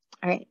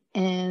 All right.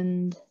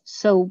 And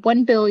so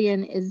 1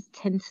 billion is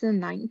 10 to the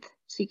 9th.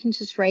 So you can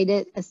just write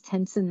it as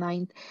 10 to the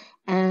 9th,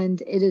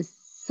 and it is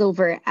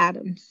silver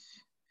atoms.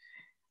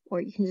 Or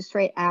you can just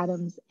write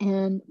atoms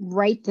and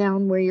write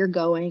down where you're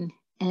going.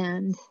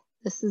 And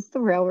this is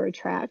the railroad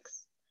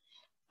tracks.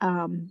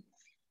 Yeah.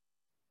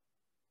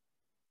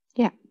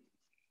 All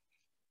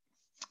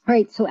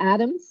right, so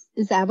atoms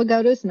is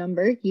Avogadro's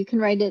number. You can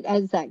write it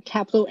as that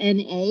capital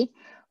NA,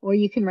 or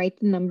you can write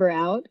the number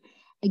out.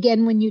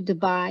 Again, when you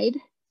divide,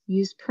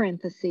 use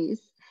parentheses.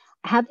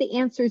 I have the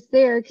answers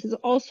there because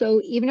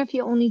also, even if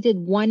you only did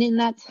one in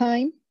that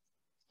time,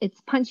 it's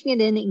punching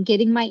it in and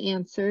getting my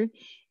answer.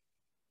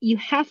 You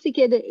have to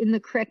get it in the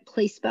correct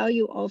place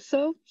value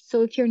also.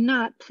 So if you're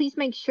not, please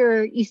make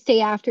sure you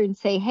stay after and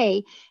say,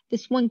 hey,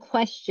 this one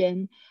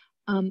question,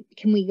 can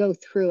we go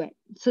through it?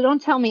 So don't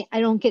tell me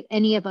I don't get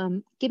any of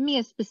them. Give me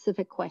a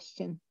specific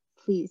question,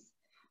 please.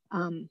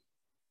 All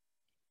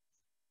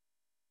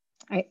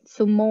right,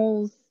 so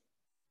moles,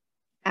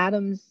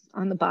 atoms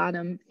on the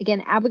bottom.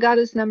 Again,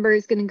 Avogadro's number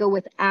is going to go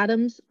with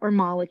atoms or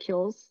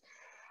molecules.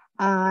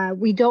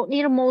 We don't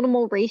need a mole to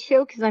mole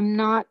ratio because I'm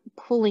not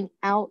pulling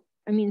out.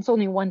 I mean, it's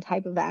only one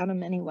type of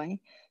atom anyway.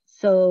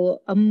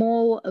 So a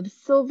mole of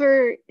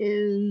silver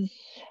is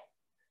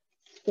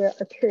our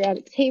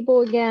periodic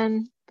table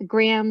again. The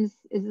grams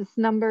is this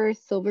number.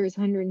 Silver is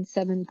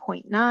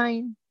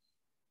 107.9.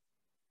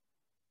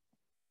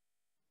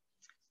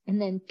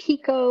 And then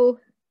pico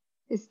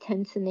is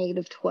 10 to the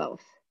negative 12.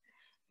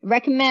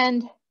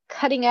 Recommend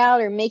cutting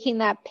out or making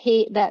that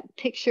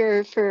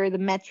picture for the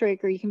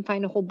metric, or you can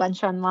find a whole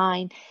bunch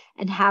online,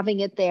 and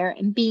having it there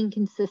and being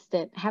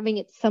consistent, having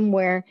it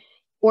somewhere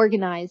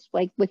organized,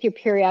 like with your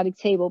periodic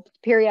table. Put the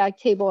periodic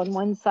table on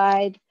one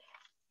side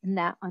and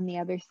that on the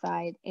other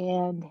side,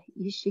 and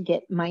you should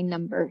get my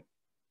number.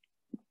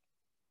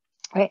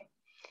 All right,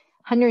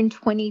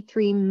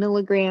 123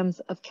 milligrams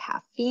of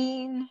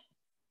caffeine,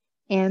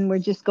 and we're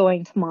just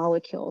going to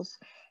molecules.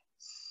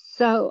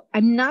 So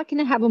I'm not going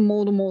to have a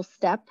mole to mole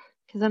step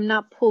because I'm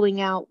not pulling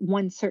out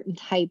one certain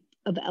type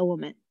of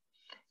element.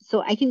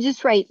 So I can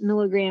just write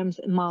milligrams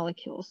and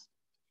molecules.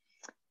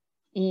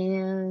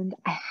 And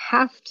I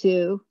have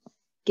to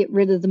get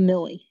rid of the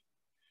milli.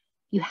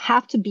 You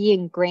have to be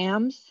in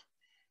grams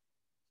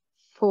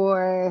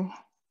for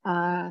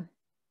the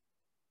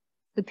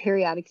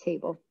periodic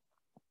table.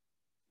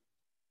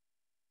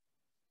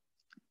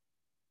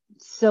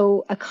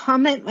 So a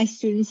comment my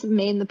students have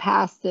made in the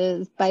past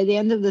is, by the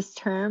end of this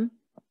term,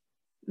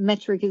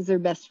 metric is their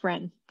best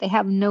friend. They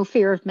have no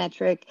fear of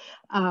metric.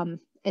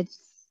 It's,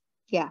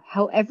 yeah,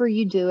 however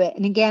you do it.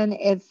 And again,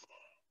 if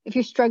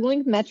you're struggling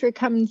with metric,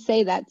 come and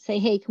say that. Say,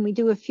 hey, can we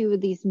do a few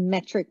of these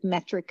metric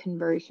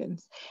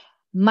conversions?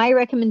 My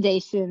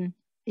recommendation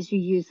is you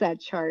use that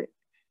chart.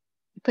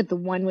 Put the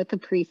 1 with the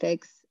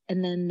prefix,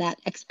 and then that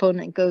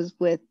exponent goes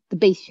with the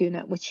base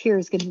unit, which here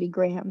is going to be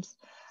grams.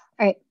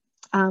 All right.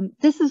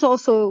 This is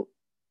also,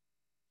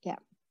 yeah.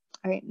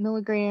 All right,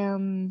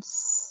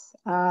 milligrams.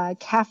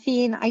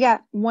 Caffeine, I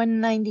got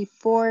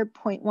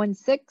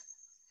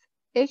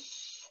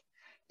 194.16-ish.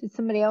 Did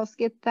somebody else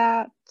get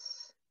that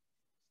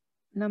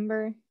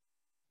number?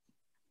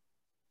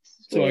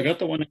 So I got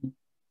the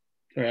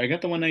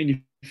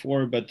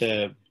 194, but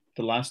the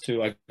last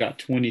two I got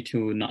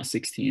 22, not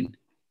 16.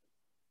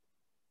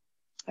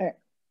 All right,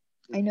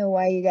 I know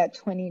why you got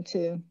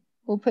 22.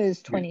 We'll put it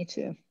as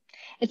 22.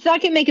 It's not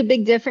going to make a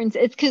big difference.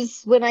 It's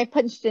because when I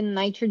punched in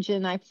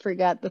nitrogen, I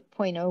forgot the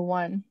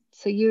 0.01.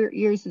 So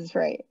yours is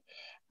right.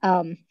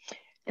 And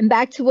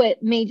back to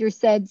what Major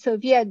said. So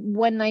if you had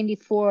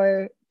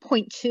 194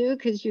 0.2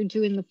 because you're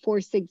doing the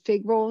 4 sig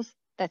fig rolls,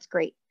 that's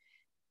great.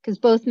 Because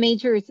both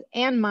majors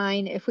and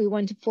mine, if we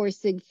went to 4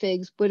 sig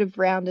figs, would have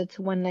rounded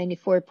to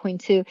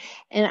 194.2.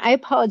 And I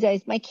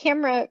apologize, my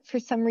camera for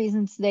some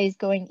reason today is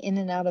going in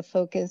and out of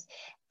focus.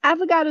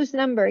 Avogadro's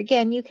number,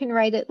 again, you can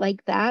write it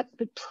like that,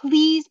 but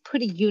please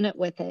put a unit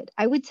with it.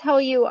 I would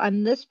tell you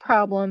on this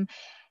problem,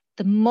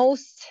 the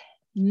most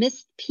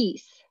missed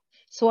piece.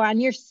 So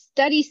on your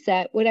study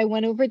set, what I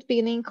went over at the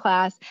beginning of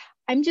class,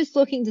 I'm just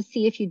looking to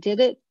see if you did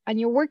it. On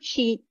your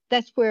worksheet,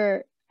 that's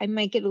where I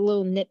might get a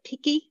little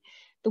nitpicky.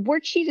 The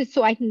worksheet is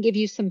so I can give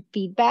you some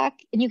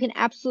feedback, and you can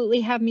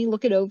absolutely have me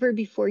look it over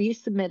before you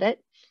submit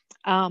it.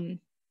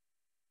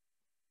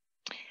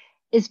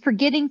 Is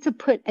forgetting to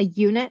put a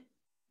unit.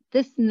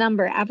 This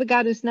number,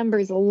 Avogadro's number,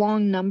 is a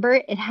long number.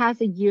 It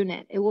has a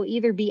unit. It will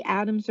either be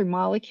atoms or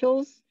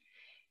molecules.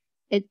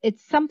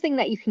 It's something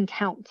that you can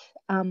count.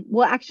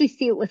 We'll actually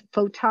see it with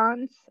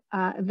photons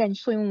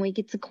eventually when we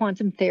get to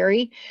quantum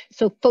theory.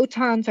 So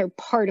photons are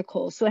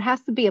particles. So it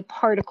has to be a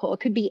particle.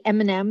 It could be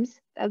M&Ms.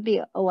 That would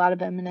be a lot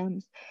of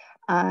M&Ms.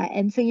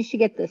 And so you should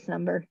get this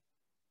number.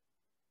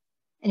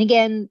 And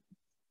again,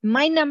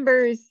 my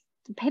numbers,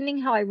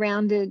 depending how I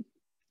rounded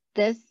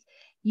this,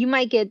 you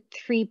might get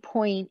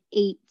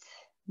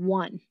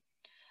 3.81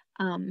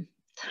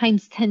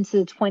 times 10 to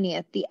the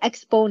 20th. The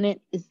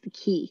exponent is the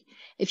key.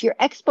 If your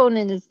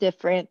exponent is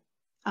different,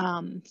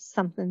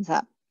 something's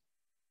up.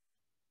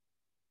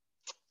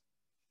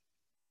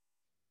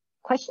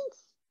 Questions?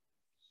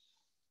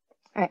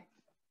 All right.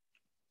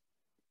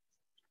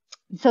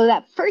 So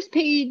that first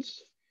page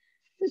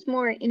was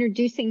more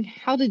introducing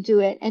how to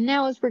do it. And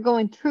now as we're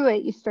going through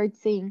it, you start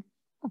seeing,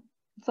 oh,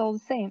 it's all the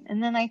same.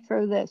 And then I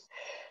throw this.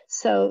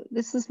 So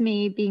this is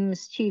me being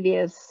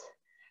mischievous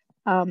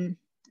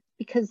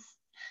because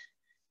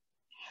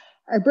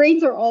our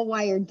brains are all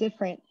wired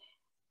different.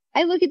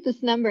 I look at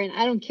this number and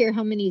I don't care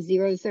how many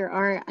zeros there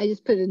are. I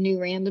just put a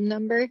new random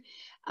number.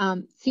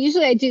 So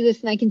usually I do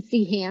this and I can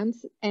see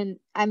hands, and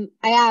I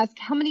ask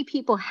how many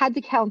people had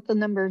to count the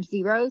number of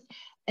zeros,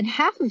 and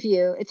half of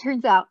you, it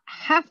turns out,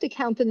 have to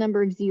count the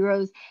number of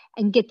zeros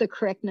and get the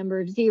correct number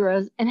of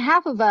zeros, and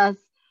half of us,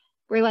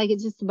 we're like,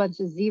 it's just a bunch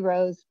of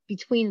zeros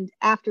between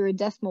after a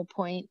decimal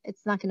point.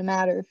 It's not going to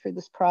matter for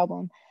this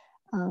problem,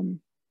 and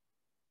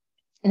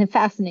it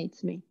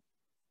fascinates me.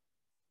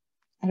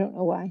 I don't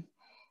know why.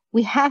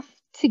 We have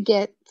to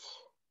get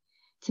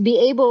to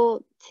be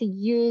able to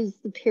use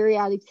the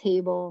periodic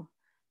table.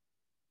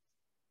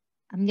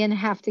 I'm going to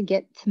have to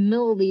get to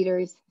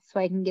milliliters so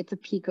I can get to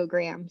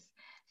picograms.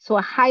 So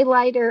a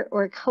highlighter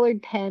or a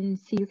colored pen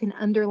so you can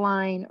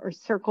underline or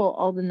circle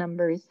all the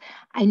numbers.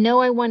 I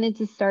know I wanted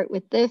to start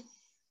with this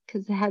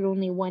because it had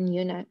only one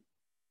unit.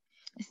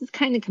 This is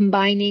kind of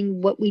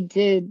combining what we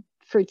did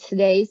for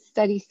today's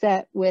study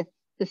set with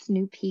this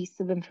new piece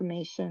of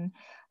information.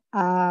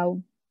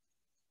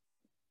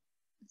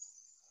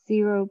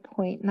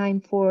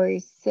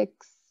 0.946,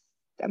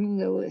 I'm going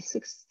to go with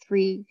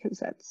 63 because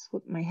that's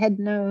what my head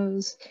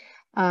knows.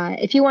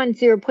 If you want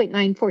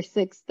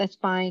 0.946, that's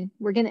fine.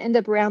 We're going to end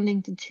up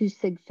rounding to 2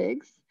 sig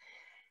figs.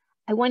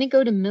 I want to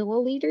go to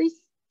milliliters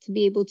to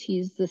be able to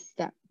use this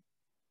step.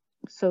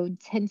 So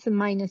 10 to the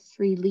minus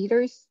 3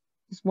 liters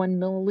is 1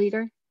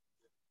 milliliter.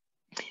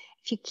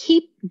 If you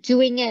keep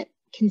doing it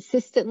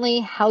consistently,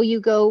 how you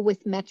go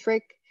with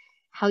metric,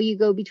 how you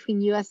go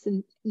between US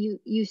and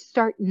you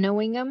start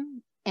knowing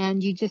them,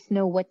 and you just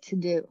know what to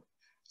do.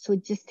 So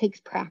it just takes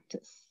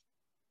practice.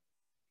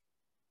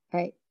 All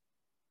right.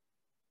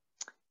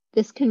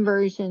 This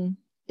conversion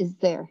is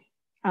there.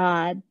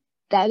 That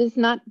is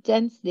not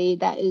density.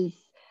 That is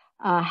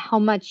how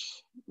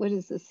much, what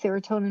is this,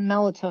 serotonin,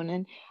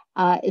 melatonin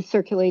is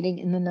circulating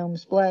in the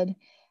gnome's blood.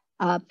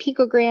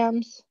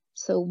 Picograms,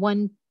 so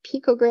 1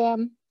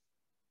 picogram,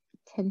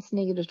 10 to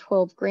negative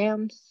 12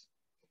 grams.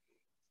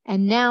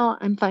 And now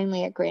I'm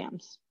finally at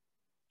grams.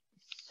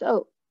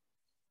 So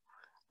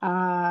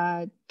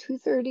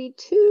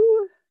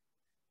 232.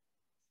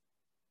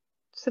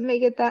 Somebody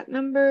get that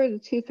number, the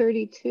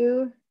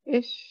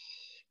 232-ish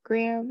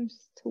grams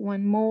to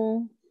 1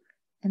 mole.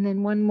 And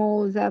then 1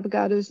 mole is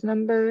Avogadro's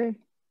number.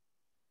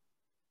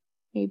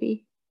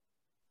 Maybe.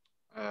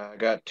 I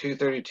got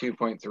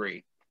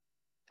 232.3.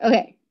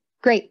 Okay,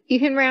 great. You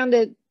can round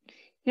it.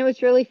 You know,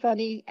 it's really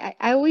funny.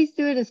 I always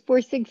do it as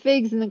 4 sig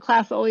figs, and the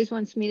class always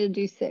wants me to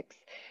do 6.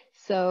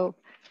 So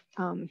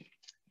I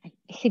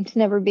seem to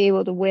never be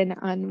able to win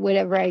on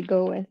whatever I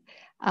go with.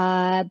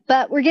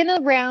 But we're going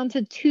to round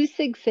to 2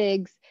 sig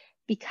figs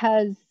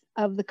because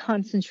of the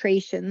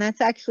concentration.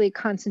 That's actually a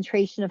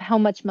concentration of how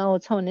much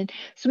melatonin.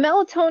 So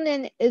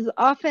melatonin is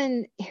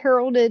often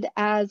heralded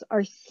as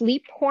our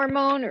sleep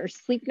hormone or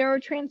sleep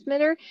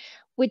neurotransmitter,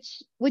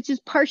 which is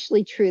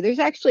partially true. There's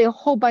actually a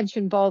whole bunch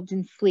involved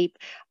in sleep.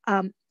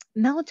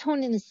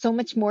 Melatonin is so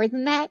much more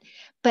than that.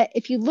 But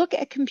if you look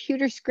at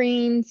computer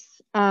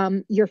screens,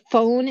 your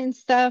phone and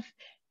stuff,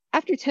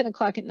 after 10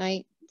 o'clock at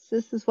night, so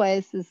this is why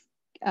this is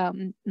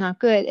not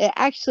good. It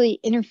actually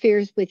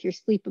interferes with your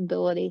sleep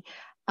ability.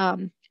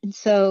 And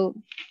so,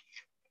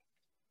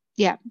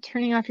 yeah,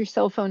 turning off your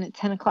cell phone at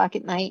 10 o'clock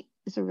at night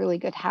is a really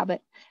good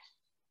habit,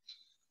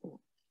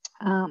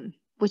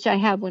 which I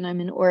have when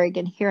I'm in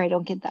Oregon. Here, I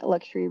don't get that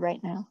luxury right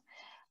now.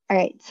 All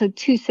right, so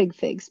 2 sig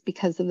figs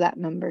because of that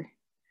number.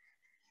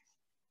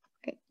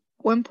 Okay.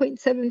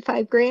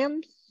 1.75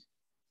 grams.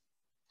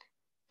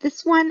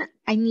 This one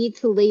I need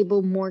to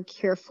label more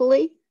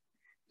carefully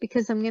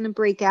because I'm going to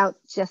break out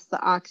just the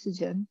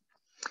oxygen.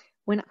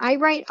 When I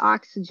write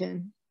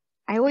oxygen,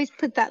 I always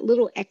put that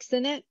little X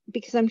in it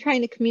because I'm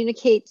trying to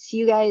communicate so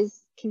you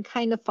guys can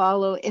kind of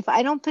follow. If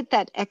I don't put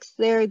that X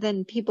there,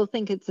 then people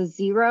think it's a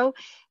 0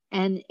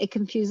 and it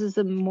confuses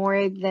them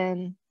more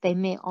than they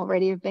may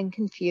already have been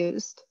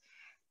confused.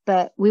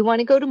 But we want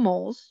to go to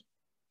moles.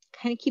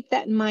 Kind of keep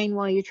that in mind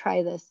while you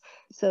try this.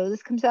 So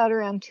this comes out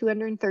around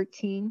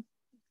 213.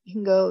 You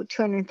can go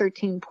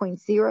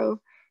 213.0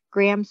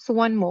 grams to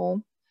 1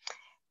 mole.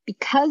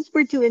 Because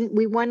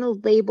we want to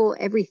label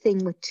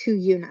everything with 2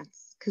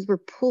 units because we're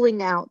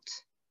pulling out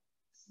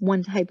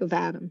one type of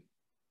atom,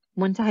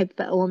 one type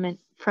of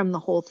element from the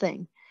whole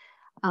thing.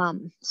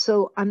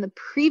 So on the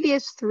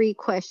previous 3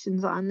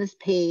 questions on this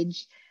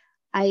page,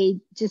 I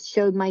just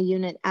showed my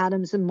unit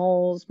atoms and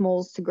moles,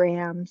 moles to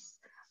grams.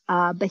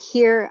 But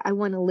here I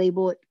want to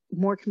label it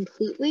more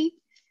completely.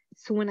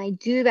 So when I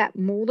do that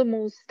mole to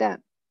mole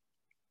step,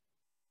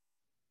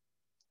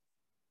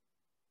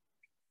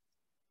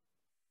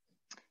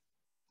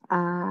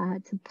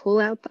 to pull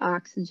out the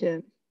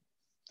oxygen,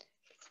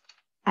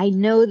 I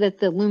know that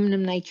the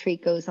aluminum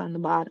nitrate goes on the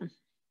bottom.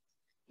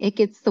 It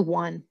gets the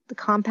 1. The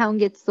compound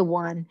gets the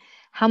 1.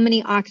 How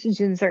many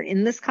oxygens are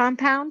in this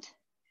compound?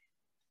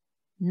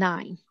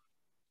 9.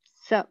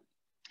 So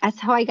that's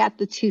how I got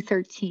the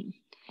 213.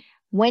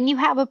 When you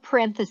have a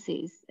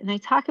parentheses, and I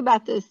talk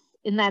about this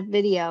in that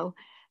video,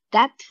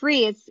 that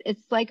 3,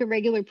 it's like a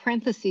regular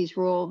parentheses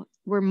rule.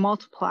 We're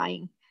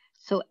multiplying.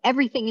 So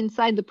everything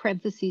inside the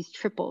parentheses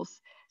triples.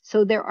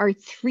 So there are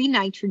 3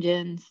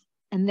 nitrogens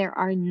and there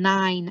are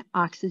 9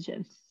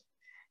 oxygens.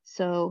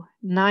 So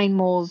 9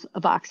 moles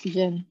of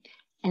oxygen.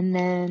 And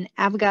then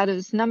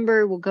Avogadro's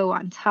number will go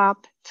on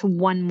top to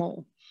 1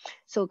 mole.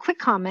 So a quick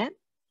comment,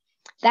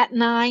 that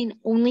 9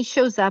 only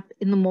shows up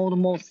in the mole to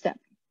mole step.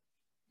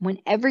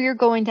 Whenever you're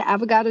going to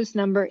Avogadro's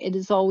number, it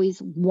is always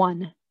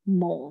 1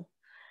 mole.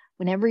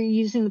 Whenever you're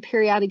using the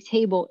periodic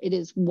table, it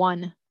is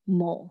 1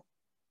 mole.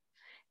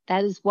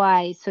 That is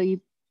why,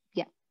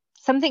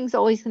 something's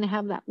always going to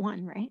have that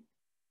 1, right?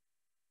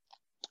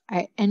 All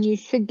right, and you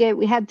should get,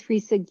 we had 3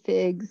 sig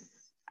figs.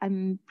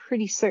 I'm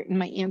pretty certain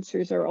my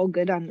answers are all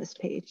good on this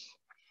page.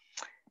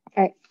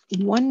 All right,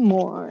 1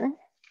 more.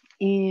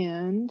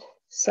 And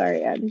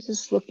sorry, I'm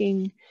just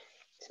looking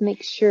to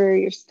make sure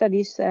your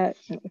study set,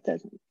 no, it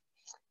doesn't.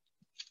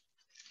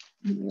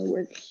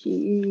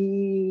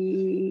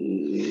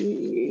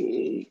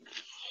 Worksheet.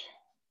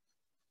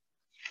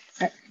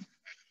 All right.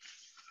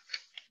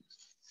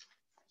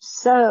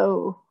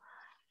 So,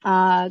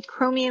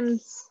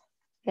 chromium's,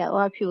 yeah, a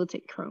lot of people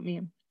take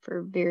chromium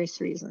for various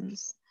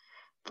reasons.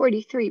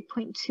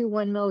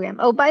 43.21 milligram.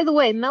 Oh, by the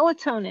way,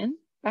 melatonin,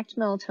 back to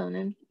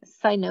melatonin,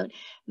 side note,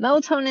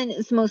 melatonin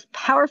is the most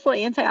powerful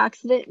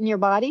antioxidant in your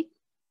body.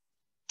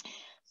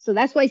 So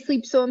that's why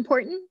sleep's so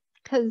important,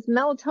 because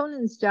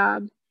melatonin's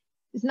job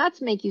is not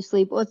to make you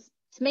sleep, well, it's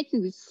to make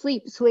you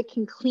sleep so it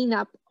can clean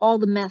up all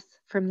the mess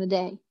from the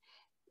day.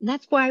 And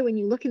that's why when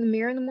you look in the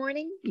mirror in the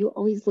morning, you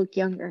always look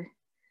younger.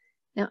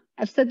 Now,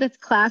 I've said this to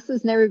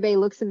classes and everybody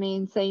looks at me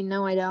and say,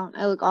 no, I don't.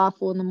 I look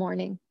awful in the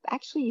morning.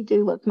 Actually, you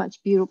do look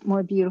much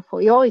more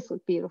beautiful. You always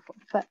look beautiful.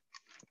 But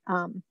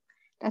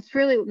that's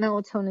really what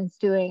melatonin's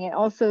doing. It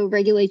also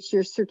regulates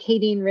your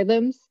circadian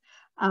rhythms.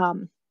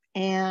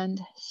 And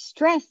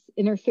stress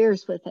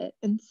interferes with it.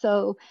 And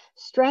so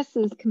stress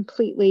is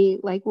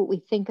completely like what we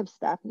think of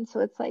stuff. And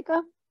so it's like,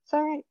 oh, it's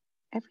all right.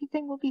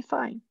 Everything will be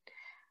fine.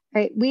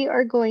 All right, we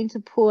are going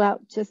to pull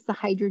out just the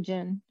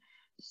hydrogen.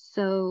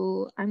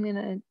 So I'm going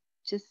to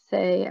just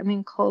say, I'm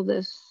going to call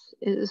this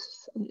I'm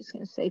just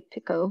going to say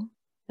pico.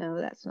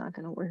 No, that's not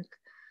going to work.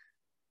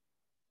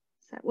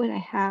 Is that what I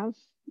have?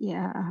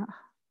 Yeah.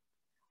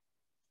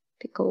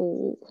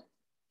 Pickle.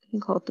 You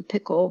can call it the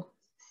pickle.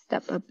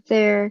 Step up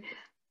there.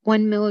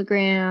 1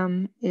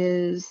 milligram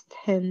is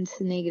 10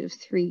 to negative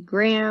 3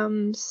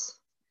 grams.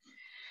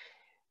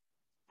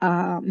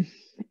 And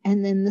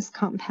then this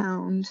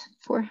compound,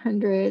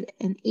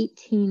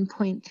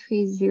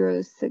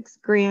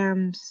 418.306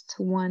 grams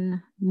to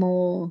 1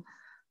 mole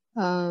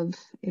of,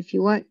 if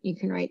you want, you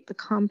can write the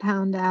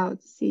compound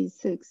out,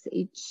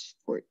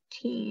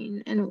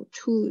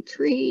 C6H14NO2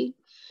 3.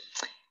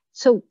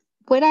 So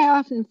what I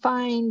often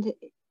find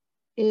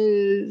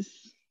is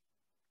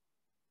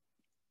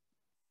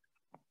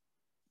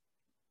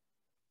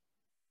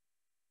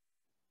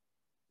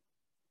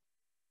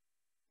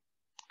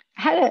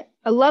I had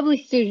a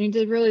lovely student who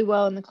did really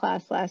well in the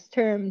class last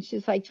term. And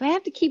she's like, do I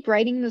have to keep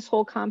writing this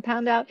whole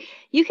compound out?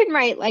 You can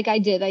write like I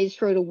did. I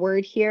just wrote a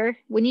word here.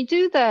 When you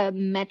do the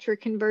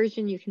metric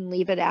conversion, you can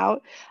leave it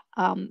out.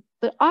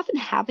 But often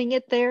having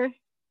it there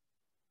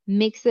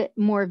makes it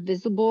more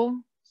visible.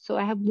 So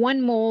I have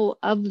 1 mole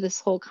of this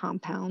whole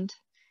compound.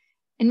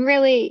 And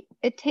really,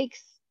 it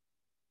takes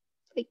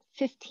like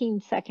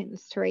 15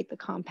 seconds to write the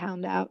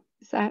compound out.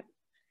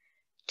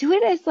 Do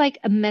it as like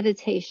a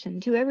meditation.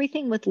 Do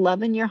everything with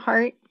love in your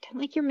heart. Kind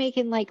of like you're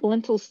making like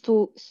lentil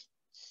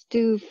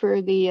stew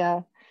for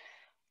the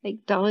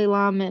like Dalai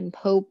Lama and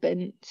Pope.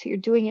 And so you're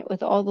doing it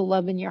with all the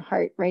love in your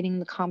heart, writing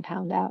the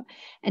compound out.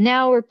 And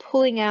now we're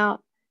pulling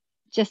out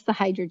just the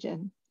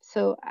hydrogen.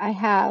 So I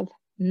have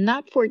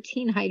not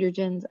 14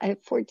 hydrogens. I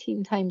have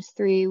 14 times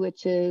 3,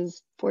 which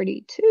is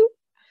 42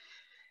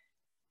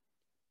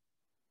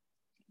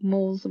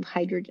 moles of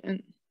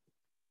hydrogen.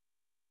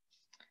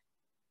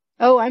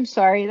 Oh, I'm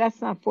sorry.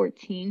 That's not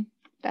 14.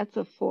 That's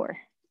a 4.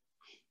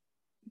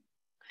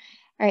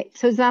 All right.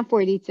 So it's not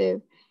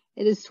 42.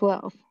 It is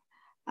 12.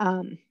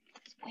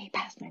 It's way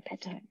past my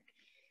bedtime.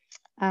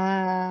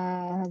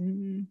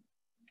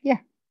 Yeah.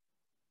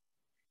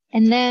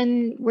 And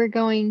then we're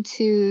going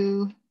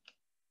to,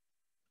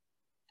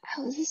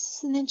 oh, this is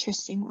an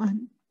interesting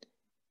one.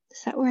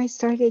 Is that where I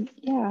started?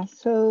 Yeah.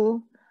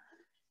 So,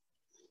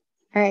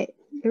 all right.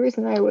 There was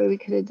another way we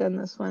could have done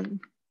this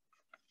one.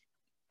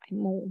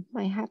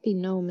 My happy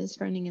gnome is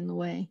running in the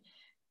way.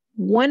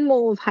 1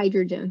 mole of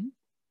hydrogen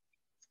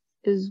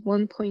is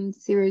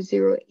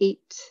 1.008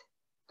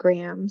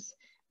 grams.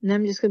 And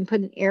I'm just going to put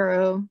an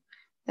arrow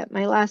that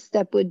my last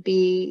step would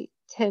be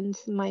 10 to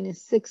the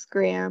minus 6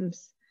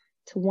 grams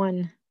to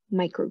 1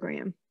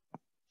 microgram.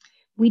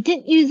 We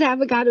didn't use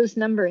Avogadro's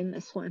number in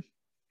this one.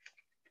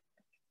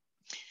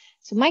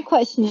 So my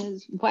question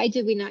is, why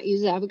did we not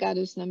use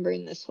Avogadro's number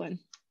in this one?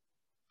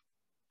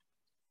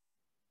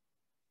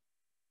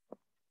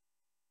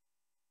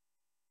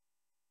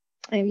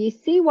 And if you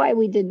see why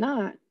we did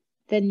not,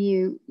 then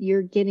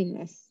you're getting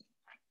this.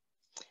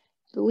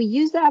 But we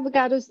use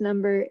Avogadro's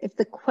number if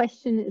the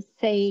question is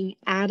saying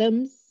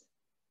atoms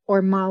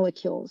or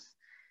molecules.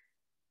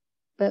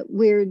 But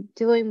we're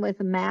dealing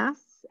with a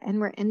mass and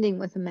we're ending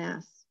with a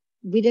mass.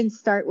 We didn't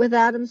start with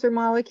atoms or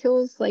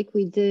molecules like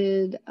we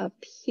did up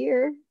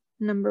here,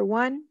 number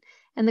 1.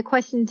 And the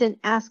question didn't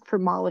ask for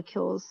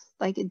molecules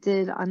like it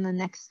did on the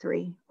next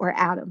 3, or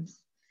atoms.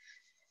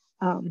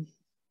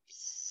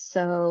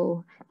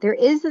 So there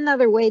is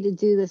another way to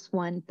do this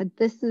one, but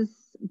this is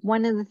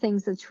one of the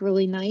things that's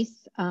really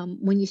nice.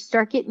 When you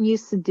start getting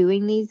used to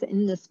doing these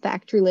in this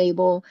factory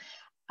label,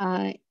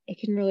 it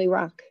can really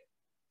rock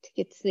to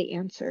get to the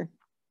answer.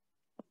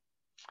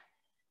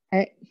 All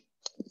right,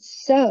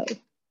 so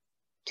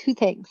 2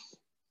 things.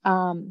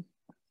 So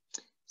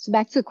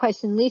back to the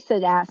question Lisa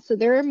had asked. So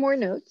there are more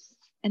notes,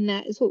 and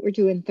that is what we're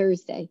doing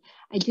Thursday.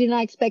 I do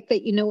not expect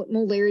that you know what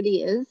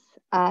molarity is.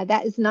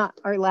 That is not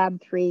our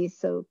lab 3,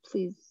 so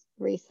please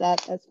erase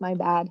that. That's my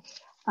bad.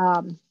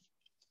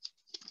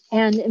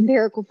 And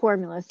empirical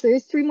formulas. So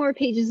there's 3 more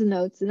pages of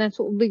notes, and that's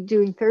what we'll be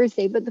doing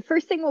Thursday. But the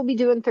first thing we'll be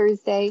doing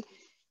Thursday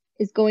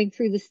is going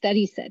through the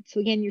study set. So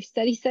again, your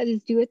study set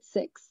is due at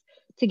 6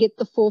 to get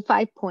the full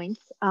 5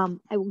 points.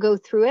 I will go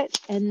through it,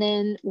 and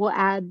then we'll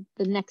add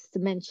the next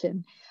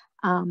dimension.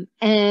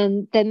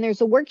 And then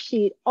there's a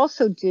worksheet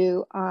also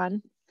due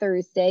on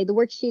Thursday. The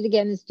worksheet,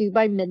 again, is due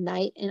by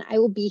midnight, and I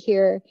will be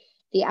here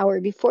the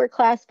hour before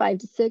class, 5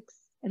 to 6,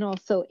 and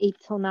also 8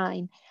 till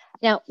 9.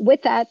 Now,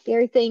 with that, the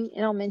other thing,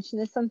 and I'll mention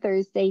this on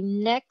Thursday,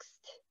 next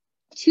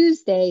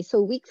Tuesday, so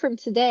a week from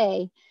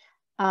today,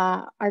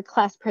 are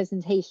class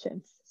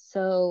presentations.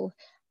 So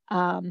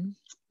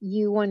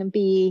you want to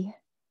be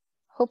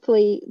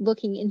hopefully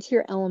looking into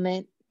your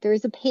element. There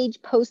is a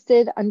page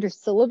posted under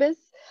syllabus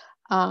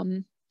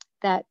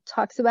that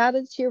talks about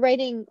it. So you're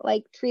writing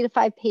like 3 to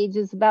 5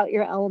 pages about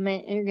your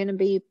element, and you're going to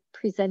be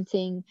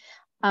presenting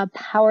a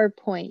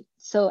PowerPoint.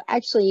 So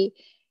actually,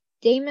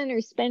 Damon or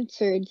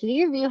Spencer, do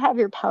either of you have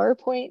your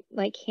PowerPoint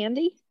like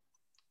handy?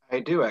 I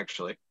do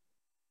actually.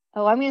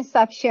 Oh, I'm going to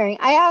stop sharing.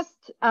 I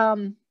asked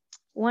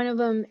one of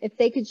them if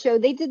they could show,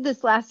 they did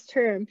this last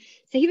term.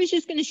 So he was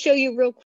just going to show you real